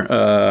November.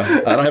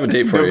 I don't have a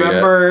date for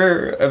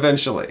November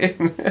eventually.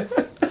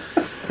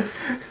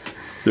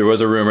 There was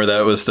a rumor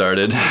that was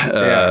started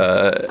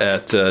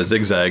at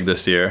Zigzag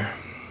this year.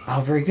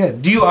 Oh, very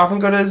good. Do you often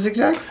go to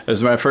Zigzag? It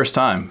was my first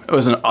time. It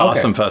was an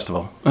awesome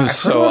festival. It was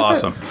so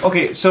awesome.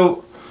 Okay,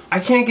 so I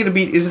can't get a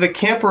beat. Is it a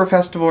camp or a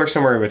festival or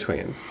somewhere in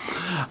between?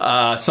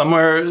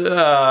 Somewhere,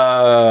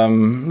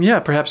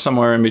 perhaps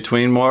somewhere in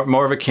between.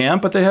 More of a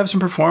camp, but they have some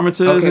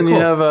performances, and cool.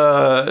 You have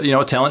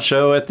a talent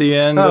show at the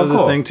end of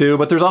the thing too.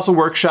 But there's also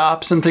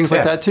workshops and things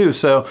like that too.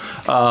 So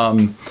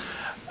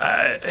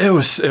it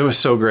was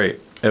so great.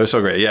 It was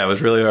so great. Yeah, it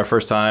was really our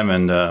first time,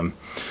 and a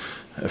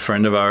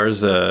friend of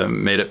ours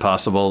made it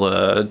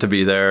possible to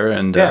be there,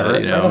 and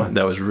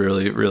that was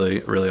really,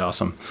 really, really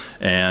awesome.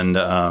 And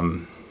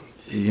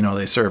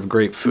they serve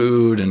great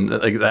food, and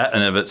like that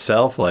in of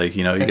itself, like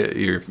you get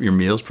your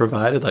meals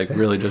provided, like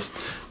really just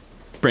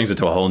brings it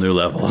to a whole new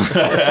level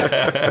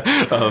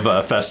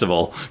of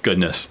festival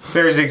goodness.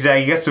 There's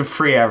Zigzag. You get some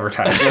free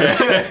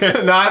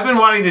advertising. No, I've been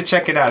wanting to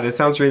check it out. It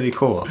sounds really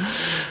cool.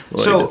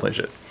 Well, so, definitely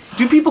should.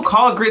 Do people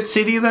call it Grit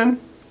City then?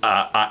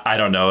 I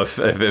don't know if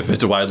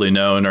it's widely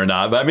known or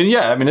not, but I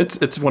mean,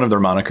 it's one of their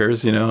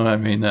monikers,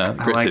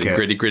 Grit like City,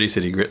 it. Gritty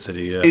City, Grit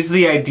City. Yeah. Is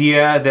the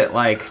idea that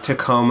like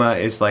Tacoma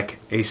is like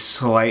a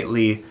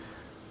slightly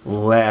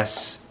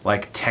less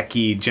like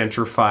techie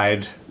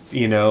gentrified,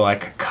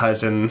 like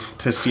cousin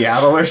to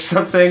Seattle or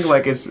something?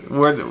 Like is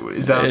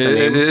that the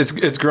name?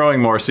 It's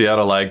growing more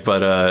Seattle-like,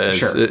 but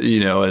as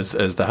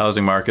the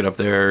housing market up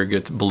there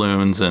gets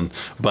balloons,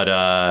 but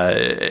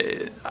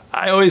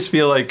I always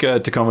feel like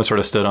Tacoma sort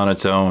of stood on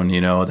its own.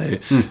 They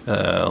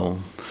a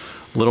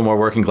little more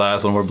working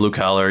class, a little more blue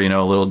collar.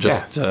 A little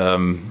just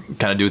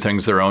kind of do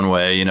things their own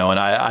way. And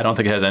I don't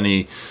think it has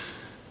any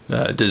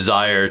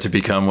desire to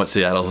become what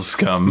Seattle's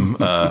come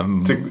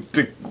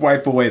to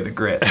wipe away the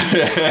grit.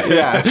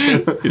 yeah.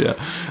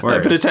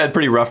 But it's had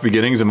pretty rough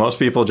beginnings, and most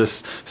people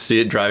just see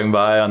it driving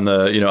by on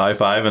the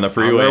I-5 and the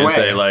freeway and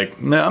say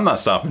like, no, I'm not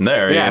stopping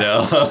there.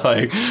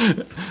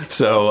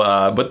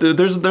 But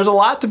there's a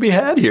lot to be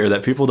had here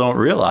that people don't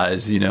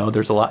realize.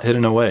 There's a lot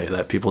hidden away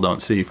that people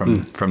don't see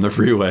from the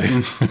freeway.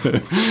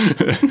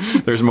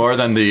 There's more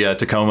than the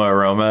Tacoma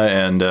aroma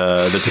and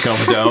the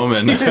Tacoma Dome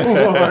and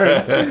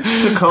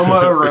Tacoma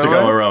aroma.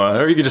 Tacoma aroma,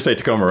 or you could just say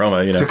Tacoma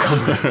aroma.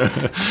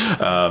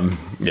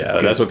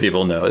 That's what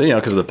people know.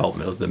 Because of the pulp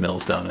mills, the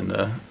mills down in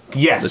the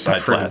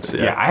Tide Flats.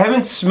 Yeah, I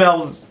haven't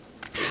smelled.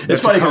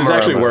 It's funny because it's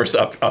actually worse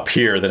up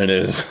here than it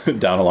is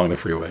down along the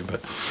freeway. But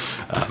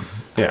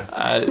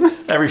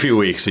every few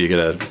weeks you get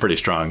a pretty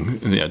strong,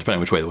 depending on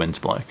which way the wind's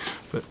blowing.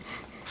 But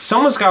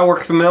someone's got to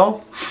work the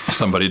mill.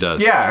 Somebody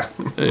does. Yeah.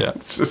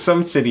 So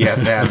some city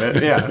has to have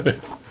it. Yeah.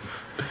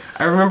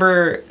 I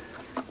remember.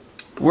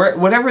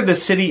 Whatever the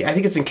city, I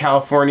think it's in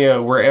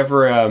California,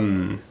 wherever,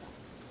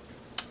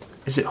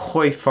 is it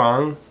Hoi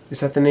Fong?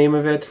 Is that the name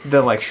of it?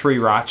 The, like,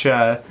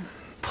 Sriracha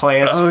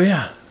plant? Oh,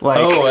 yeah.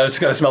 It's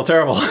going to smell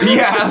terrible.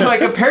 Yeah,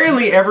 like,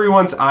 apparently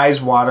everyone's eyes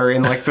water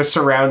in, like, the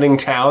surrounding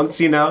towns,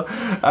 and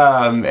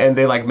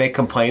they, like, make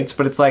complaints,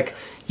 but it's like,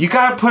 you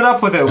gotta put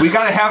up with it. We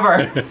gotta have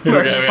our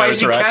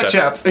spicy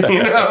ketchup,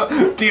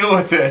 deal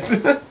with it.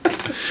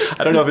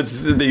 I don't know if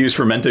they use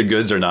fermented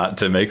goods or not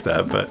to make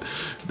that, but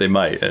they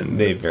might, and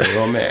they very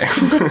well may.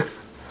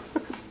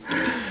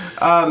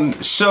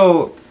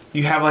 So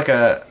you have like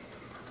a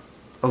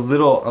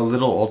little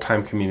old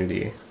time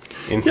community.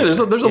 There's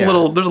a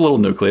little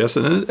nucleus,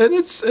 and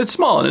it's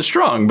small and it's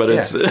strong, but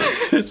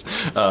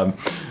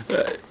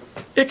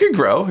it could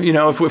grow.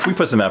 If we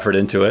put some effort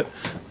into it.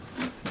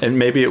 And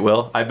maybe it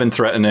will. I've been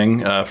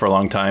threatening for a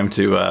long time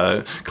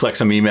to collect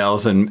some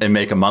emails and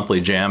make a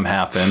monthly jam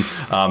happen.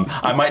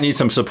 I might need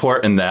some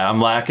support in that. I'm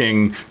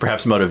lacking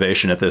perhaps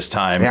motivation at this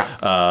time.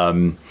 Yeah.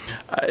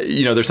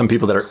 There's some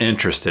people that are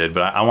interested,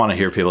 but I want to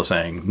hear people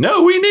saying,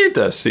 no, we need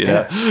this,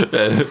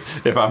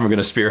 if I'm going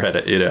to spearhead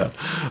it,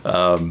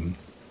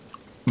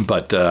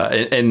 But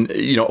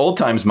old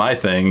time's my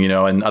thing,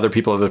 and other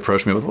people have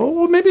approached me with,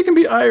 well, maybe it can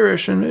be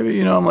Irish, and maybe,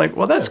 I'm like,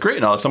 well, that's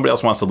great. Now, if somebody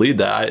else wants to lead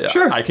that,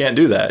 I can't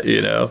do that,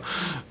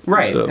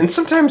 Right. And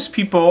sometimes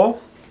people,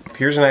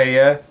 here's an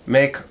idea,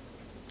 make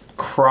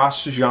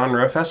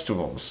cross-genre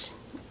festivals.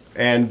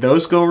 And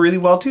those go really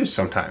well, too,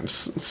 sometimes.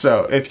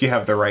 So, if you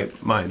have the right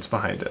minds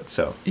behind it,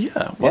 so.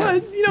 Yeah.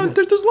 Well,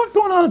 there's a lot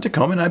going on in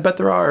Tacoma, and I bet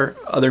there are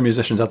other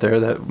musicians out there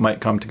that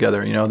might come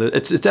together.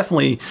 It's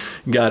definitely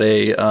got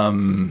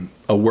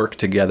a work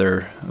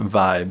together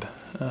vibe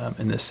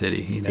in this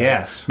city.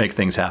 Yes. Make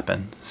things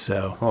happen.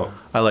 So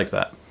I like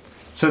that.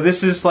 So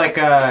this is like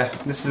a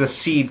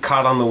seed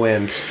caught on the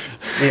wind.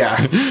 Yeah,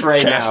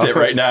 right now. Cast it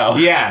right now.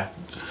 Yeah.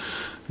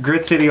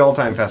 Grit City Old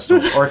Time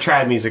Festival or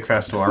Trad Music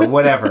Festival or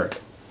whatever.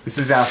 This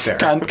is out there.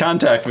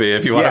 Contact me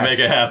if you want to make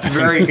it happen.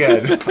 Very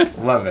good.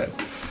 Love it.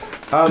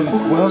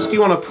 What else do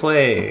you want to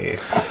play?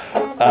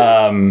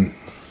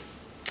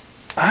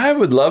 I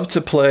would love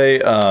to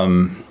play.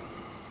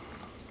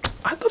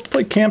 I'd love to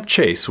play Camp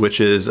Chase,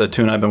 which is a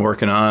tune I've been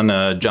working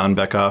on, John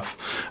Beckhoff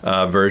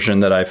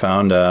version that I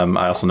found.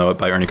 I also know it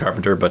by Ernie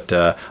Carpenter, but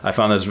I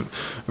found this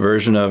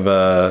version of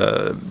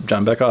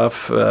John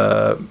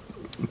Beckhoff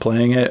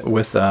playing it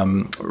with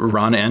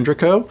Ron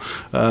Andrico,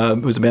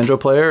 who's a banjo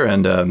player,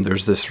 and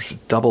there's this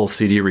double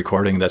CD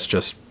recording that's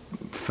just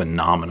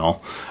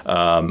phenomenal.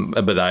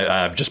 But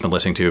I've just been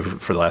listening to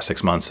for the last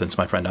 6 months since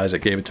my friend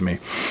Isaac gave it to me.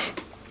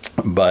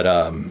 But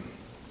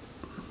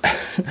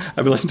I've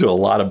been listening to a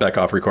lot of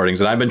Beckhoff recordings,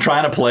 and I've been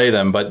trying to play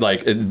them, but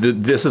like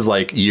this is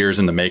like years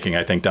in the making.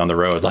 I think down the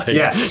road, like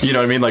yes. You know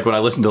what I mean. Like when I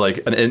listen to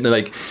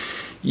like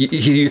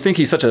you think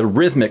he's such a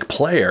rhythmic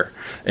player,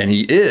 and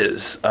he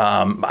is.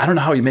 I don't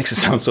know how he makes it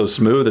sound so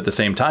smooth at the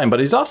same time, but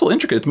he's also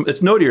intricate.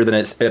 It's notier than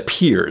it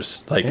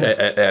appears, like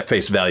at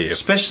face value.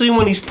 Especially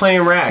when he's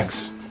playing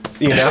rags,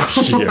 you know.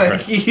 Yeah,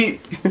 like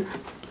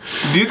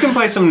Duke can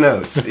play some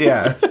notes,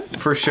 yeah,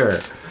 for sure.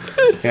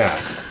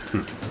 Yeah.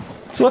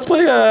 So let's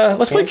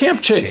play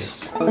Camp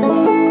Chase.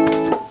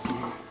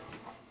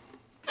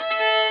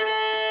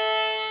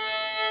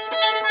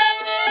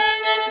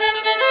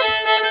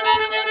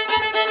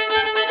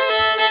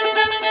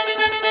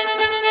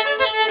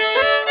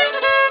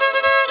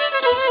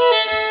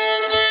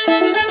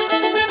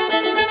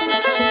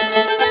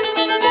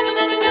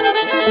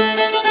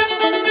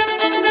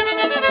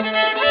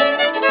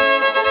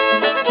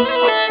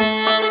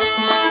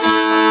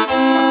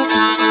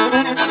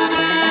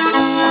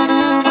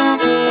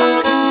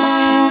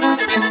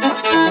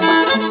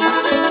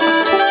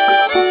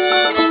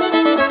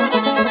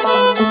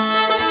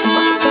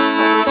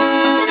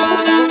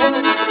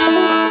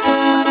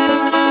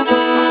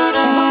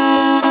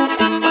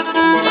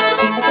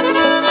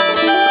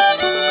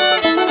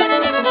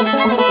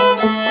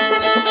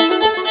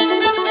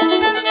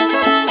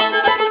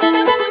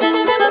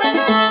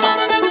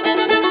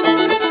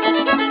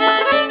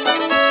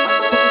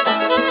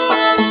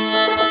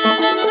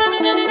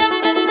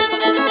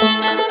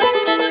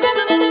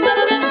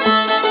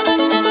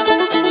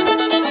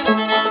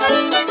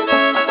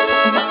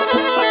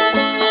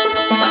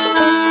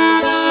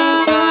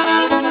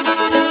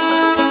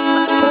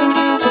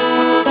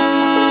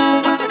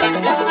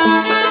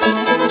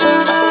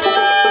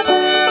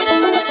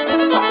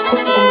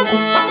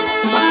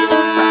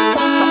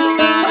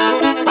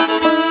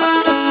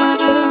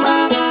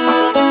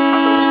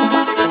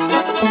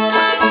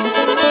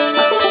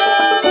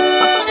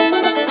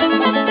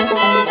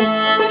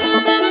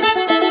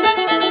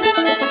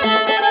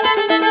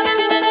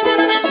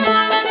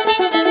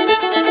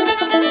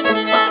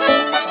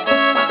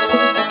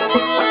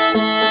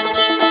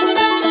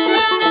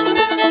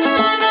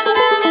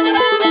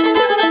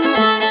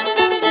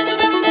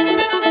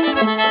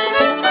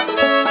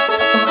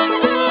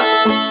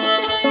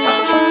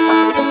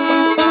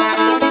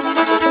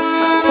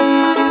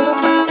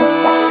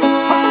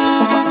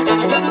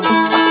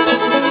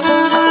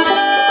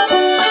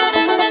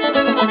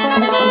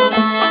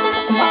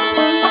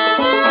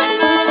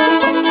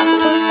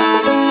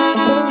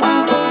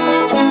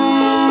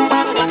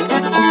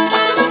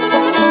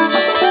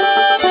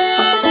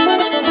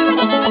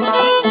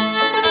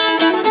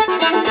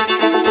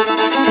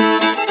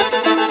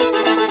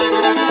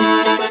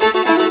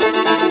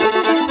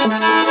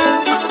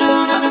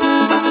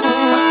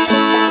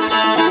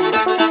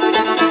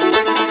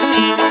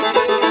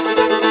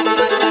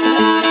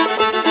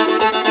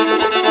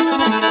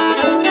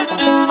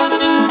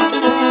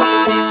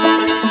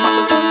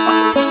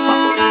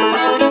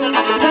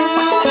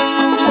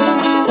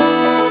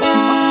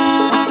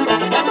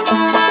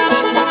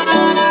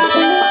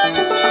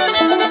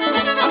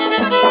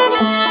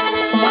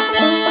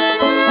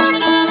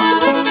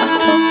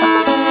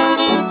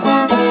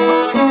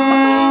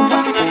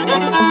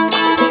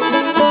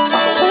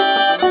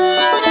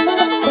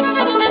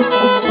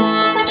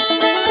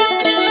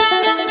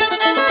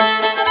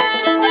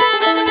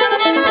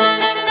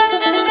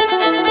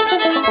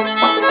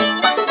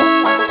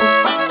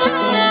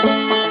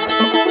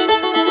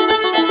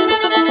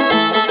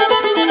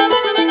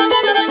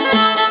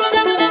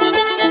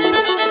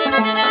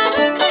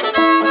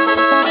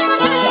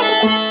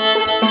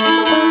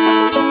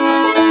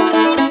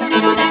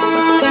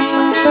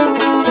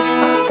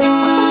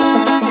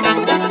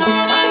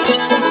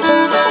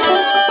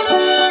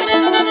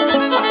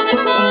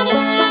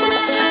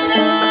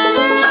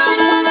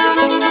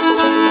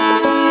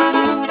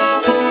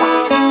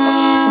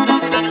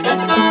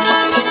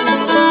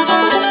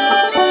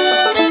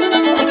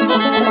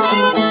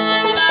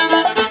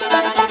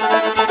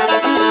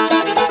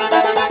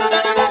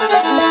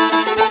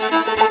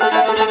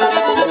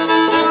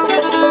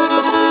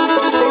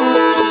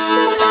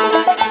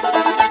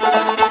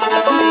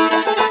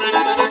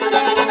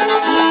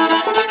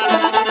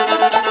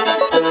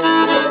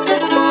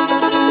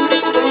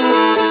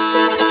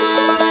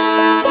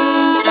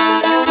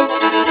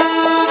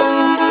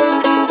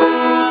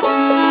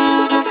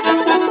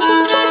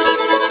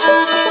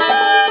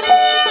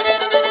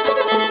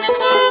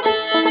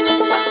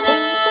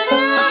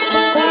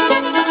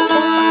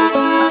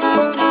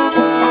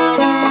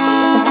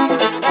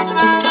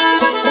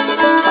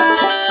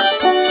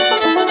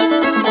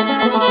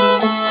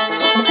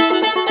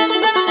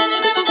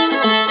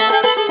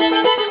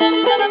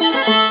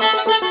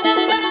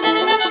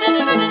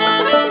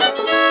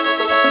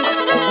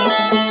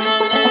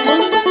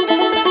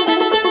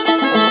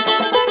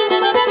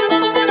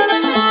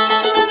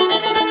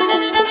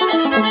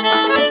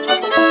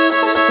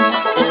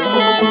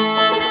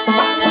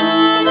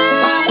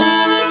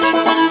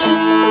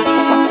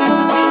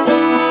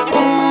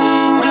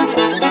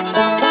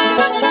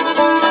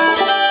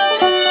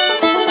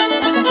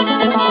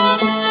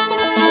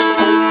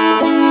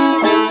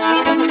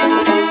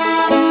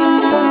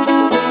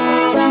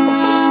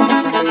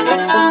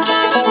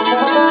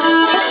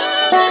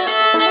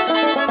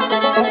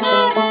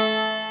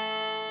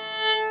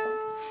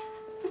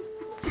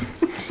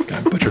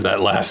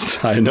 that last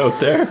high note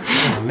there.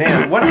 Oh,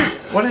 man, what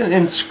an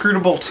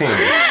inscrutable tune.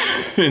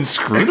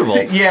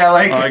 Inscrutable. Yeah,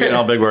 like I get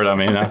all big word on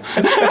me now.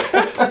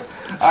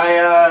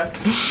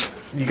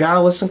 you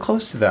gotta listen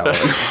close to that one.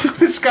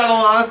 It's got a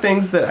lot of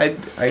things that I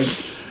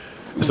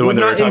It's the one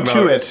that we were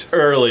talking about it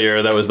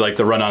earlier. That was like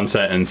the run-on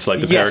sentence,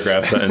 like the Yes.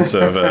 paragraph sentence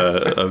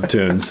of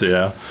tunes. You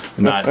know,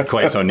 not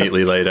quite so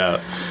neatly laid out.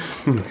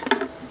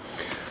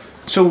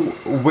 So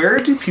where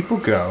do people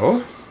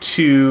go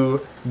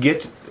to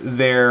get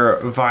their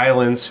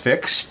violins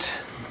fixed?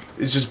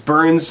 It's just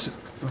Burns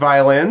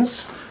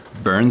Violins.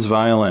 Burns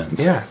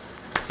Violins. Yeah.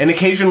 And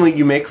occasionally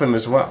you make them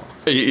as well.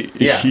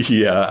 Yeah.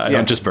 Yeah. I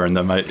don't just burn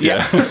them.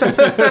 Yeah.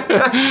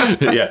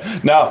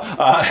 No.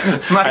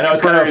 I know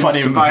it's kind of a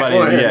funny.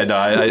 Violins.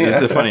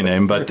 It's a funny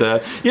name, but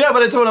but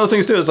it's one of those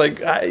things too. It's like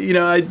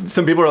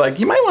some people are like,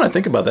 you might want to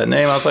think about that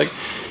name. I was like,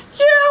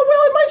 yeah,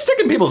 well, it might stick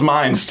in people's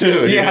minds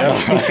too. Yeah.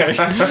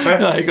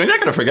 Like, you're not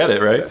going to forget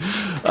it, right?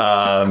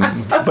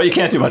 But you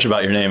can't do much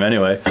about your name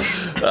anyway.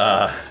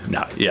 So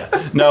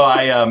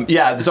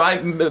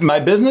my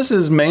business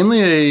is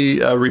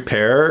mainly a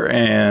repair,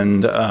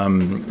 and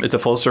it's a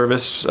full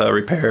service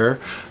repair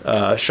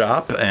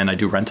shop, and I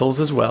do rentals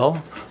as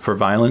well for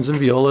violins and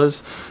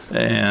violas,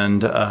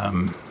 and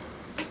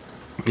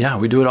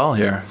we do it all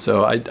here.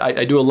 So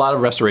I do a lot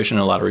of restoration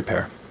and a lot of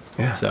repair.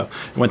 Yeah. So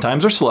when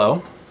times are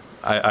slow,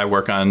 I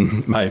work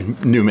on my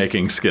new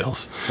making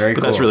skills. Very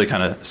but cool. that's really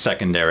kind of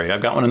secondary. I've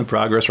got one in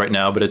progress right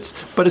now, but it's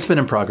been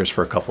in progress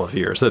for a couple of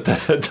years. That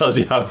tells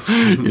you how,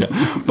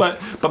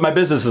 But my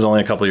business is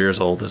only a couple of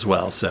years old as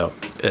well, so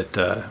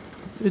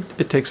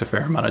it takes a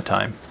fair amount of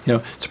time.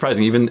 It's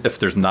surprising, even if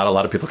there's not a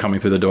lot of people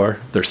coming through the door,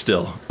 there's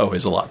still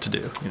always a lot to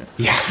do.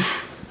 Yeah.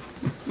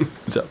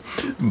 So,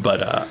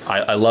 but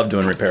I love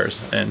doing repairs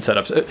and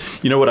setups.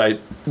 What I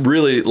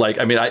really like,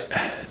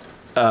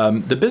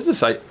 the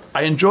business,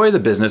 I enjoy the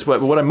business.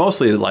 What I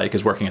mostly like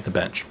is working at the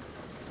bench.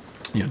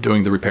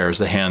 Doing the repairs,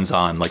 the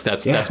hands-on, like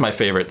that's my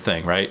favorite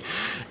thing, right?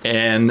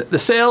 And the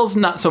sales,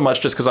 not so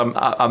much, just because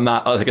I'm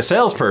not like a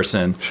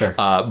salesperson. Sure.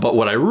 But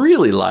what I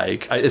really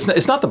like,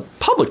 it's not the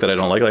public that I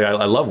don't like. Like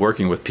I love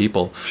working with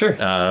people. Sure.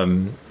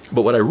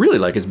 But what I really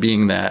like is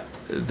being that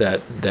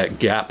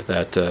gap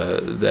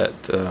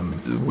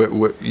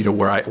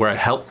where I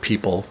help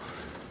people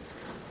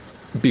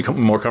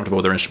become more comfortable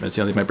with their instruments.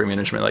 They might bring me an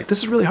instrument like, this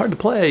is really hard to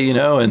play,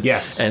 and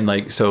yes, and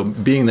like, so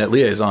being that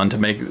liaison to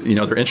make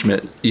their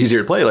instrument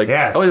easier to play, like,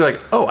 yes. always like,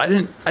 oh, I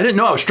didn't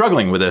know I was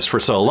struggling with this for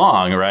so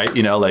long, right? And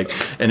you're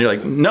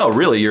like, no,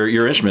 really,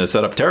 your instrument is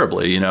set up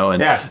terribly,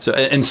 and so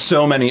and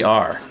so many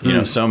are,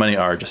 so many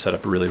are just set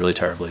up really, really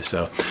terribly.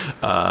 So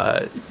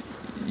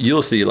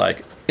you'll see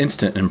like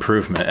instant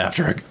improvement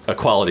after a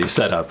quality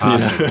setup.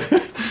 Awesome.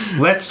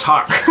 Let's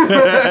talk,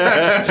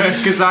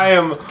 because I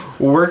am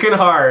working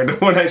hard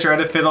when I try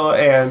to fiddle,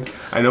 and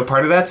I know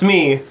part of that's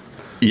me.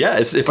 Yeah,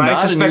 it's but not I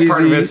suspect an easy,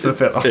 part of it's the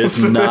fiddle.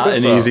 It's not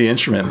an easy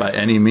instrument by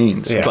any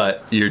means, Yeah.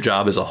 but your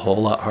job is a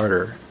whole lot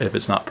harder if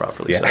it's not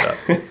properly set up.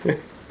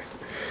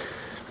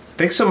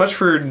 Thanks so much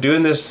for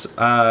doing this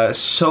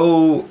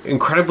so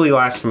incredibly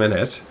last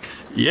minute.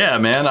 Yeah,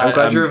 man. I'm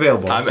glad you're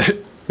available.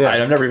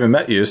 I've never even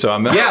met you, so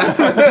I'm. Yeah.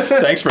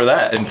 Thanks for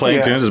that. And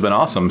playing tunes has been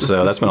awesome,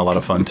 so that's been a lot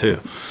of fun too.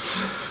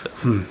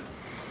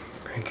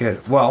 Very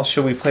good. Well,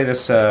 should we play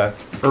this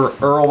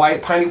Earl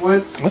White Piney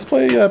Woods? Let's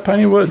play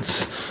Piney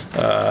Woods.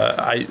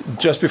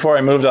 Just before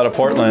I moved out of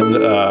Portland,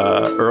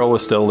 Earl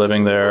was still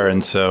living there,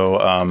 and so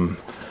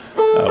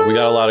we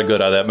got a lot of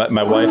good out of that.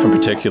 My wife, in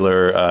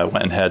particular,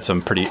 went and had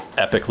some pretty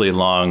epically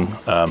long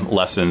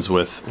lessons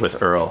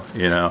with Earl.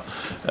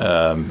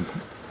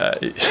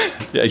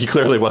 He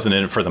clearly wasn't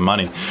in it for the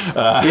money.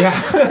 They'd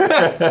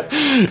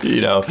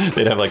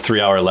have like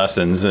 3-hour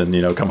lessons and,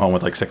 come home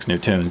with like 6 new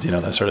tunes,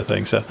 that sort of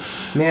thing. So,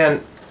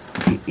 man,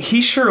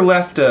 he sure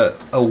left a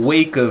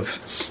wake of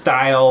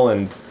style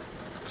and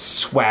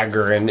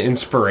swagger and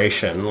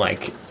inspiration.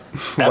 Like,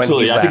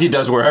 absolutely. I think he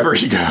does wherever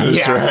he goes,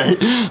 Yeah.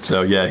 right?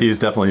 So, yeah, he's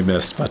definitely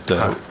missed, but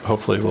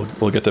hopefully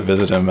we'll get to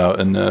visit him out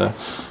in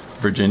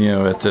Virginia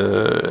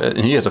and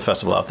he has a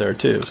festival out there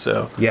too.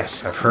 So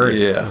yes, I've heard.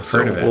 Yeah, I've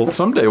heard of it. Well,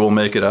 someday we'll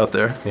make it out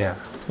there. Yeah.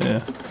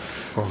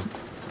 Well,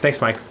 thanks,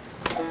 Mike.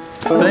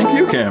 Thank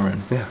you,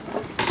 Cameron. Yeah.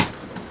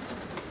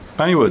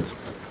 Piney Woods.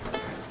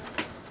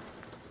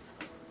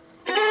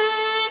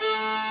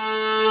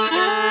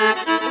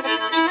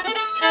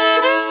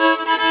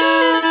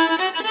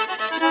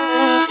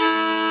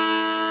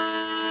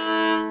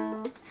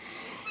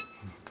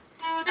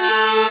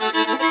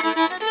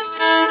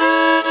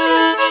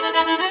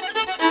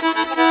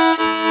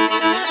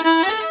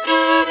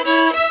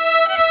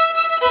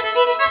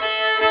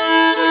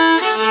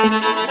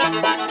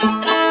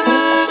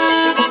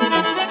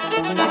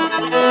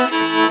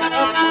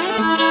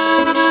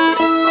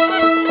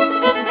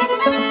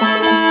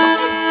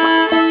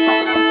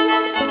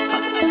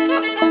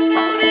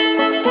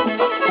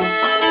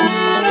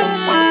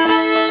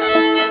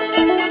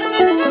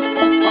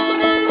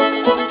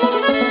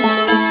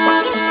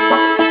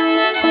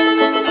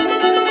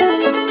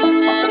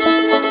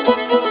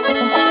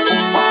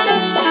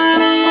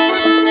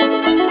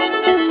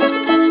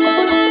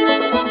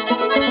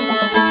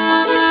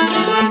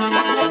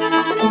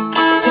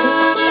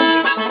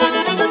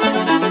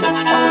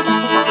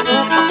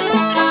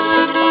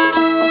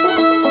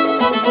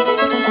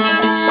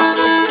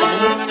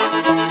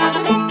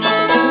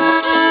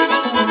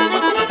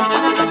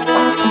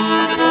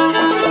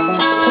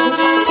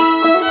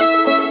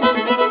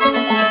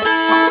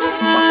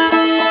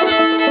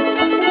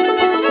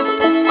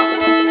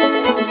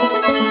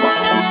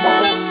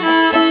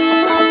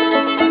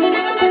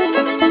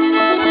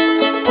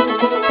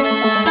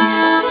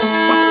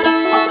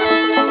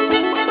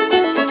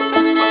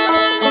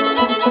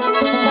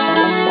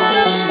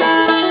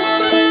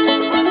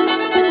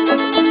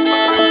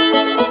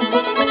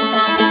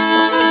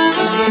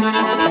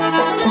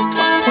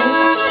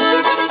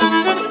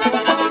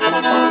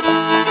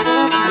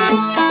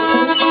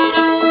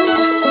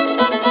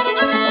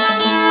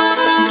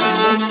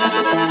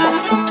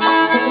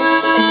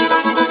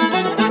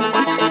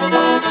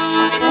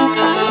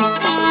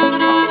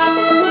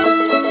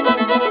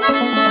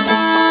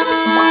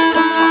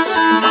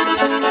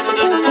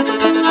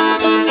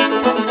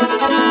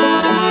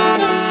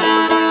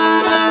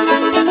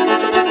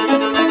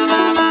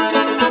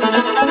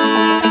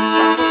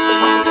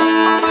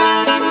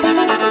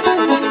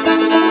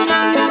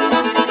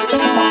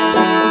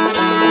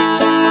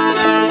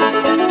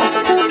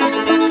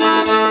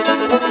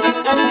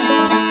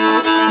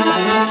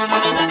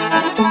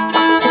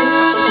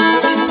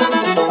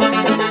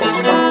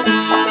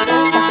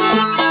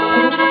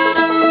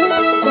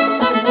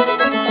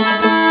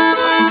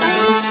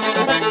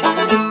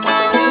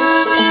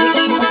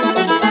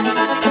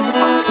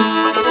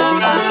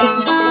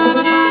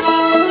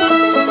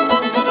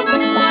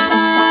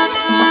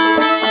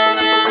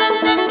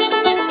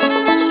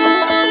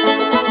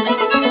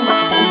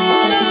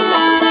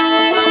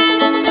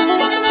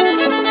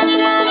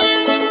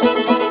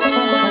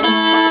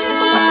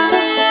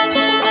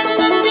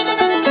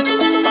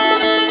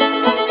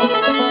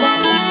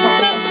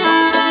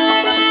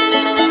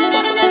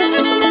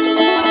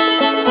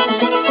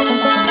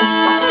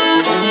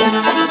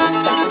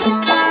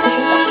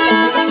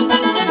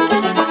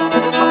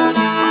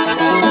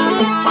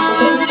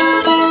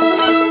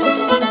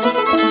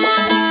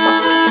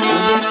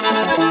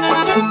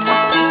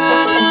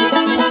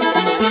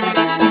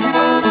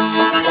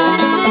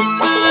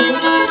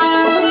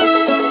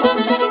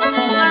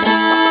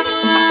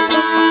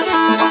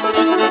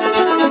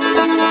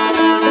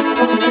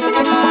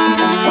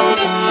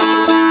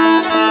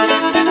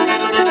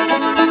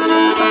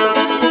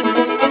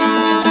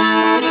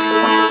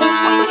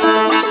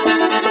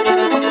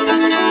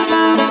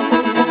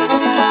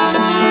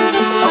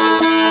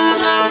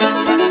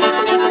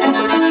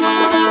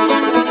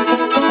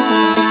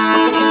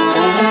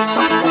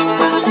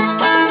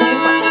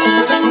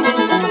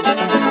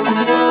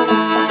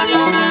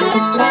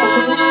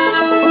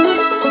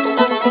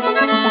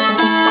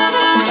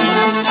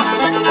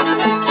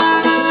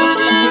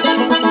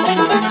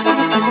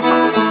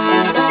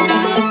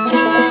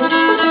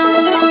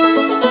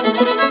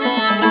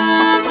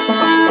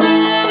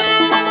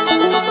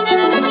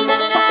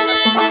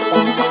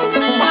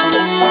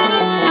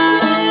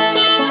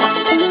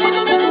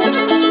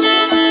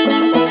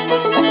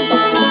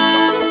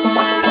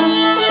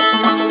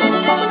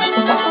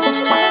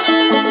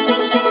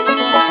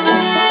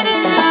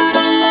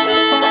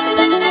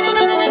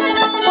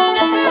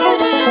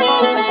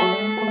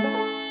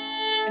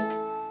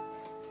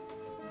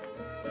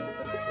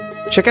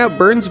 Check out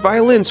Burns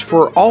Violins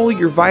for all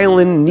your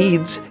violin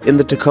needs in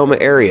the Tacoma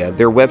area.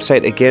 Their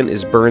website, again,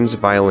 is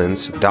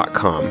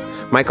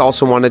burnsviolins.com. Mike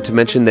also wanted to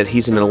mention that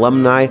he's an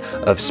alumni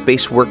of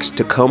Spaceworks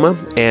Tacoma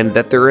and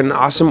that they're an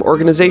awesome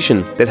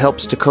organization that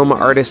helps Tacoma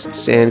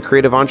artists and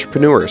creative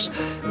entrepreneurs.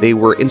 They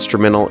were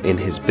instrumental in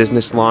his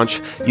business launch.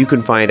 You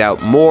can find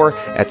out more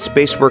at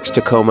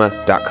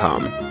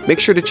spaceworkstacoma.com. Make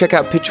sure to check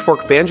out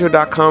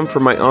pitchforkbanjo.com for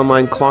my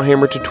online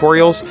clawhammer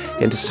tutorials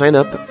and to sign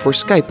up for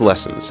Skype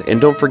lessons. And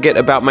don't forget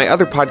about my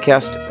other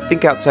podcast,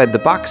 Think Outside the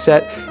Box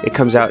Set. It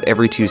comes out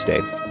every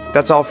Tuesday.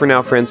 That's all for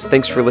now, friends.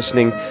 Thanks for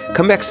listening.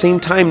 Come back same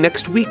time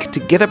next week to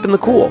get up in the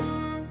cool.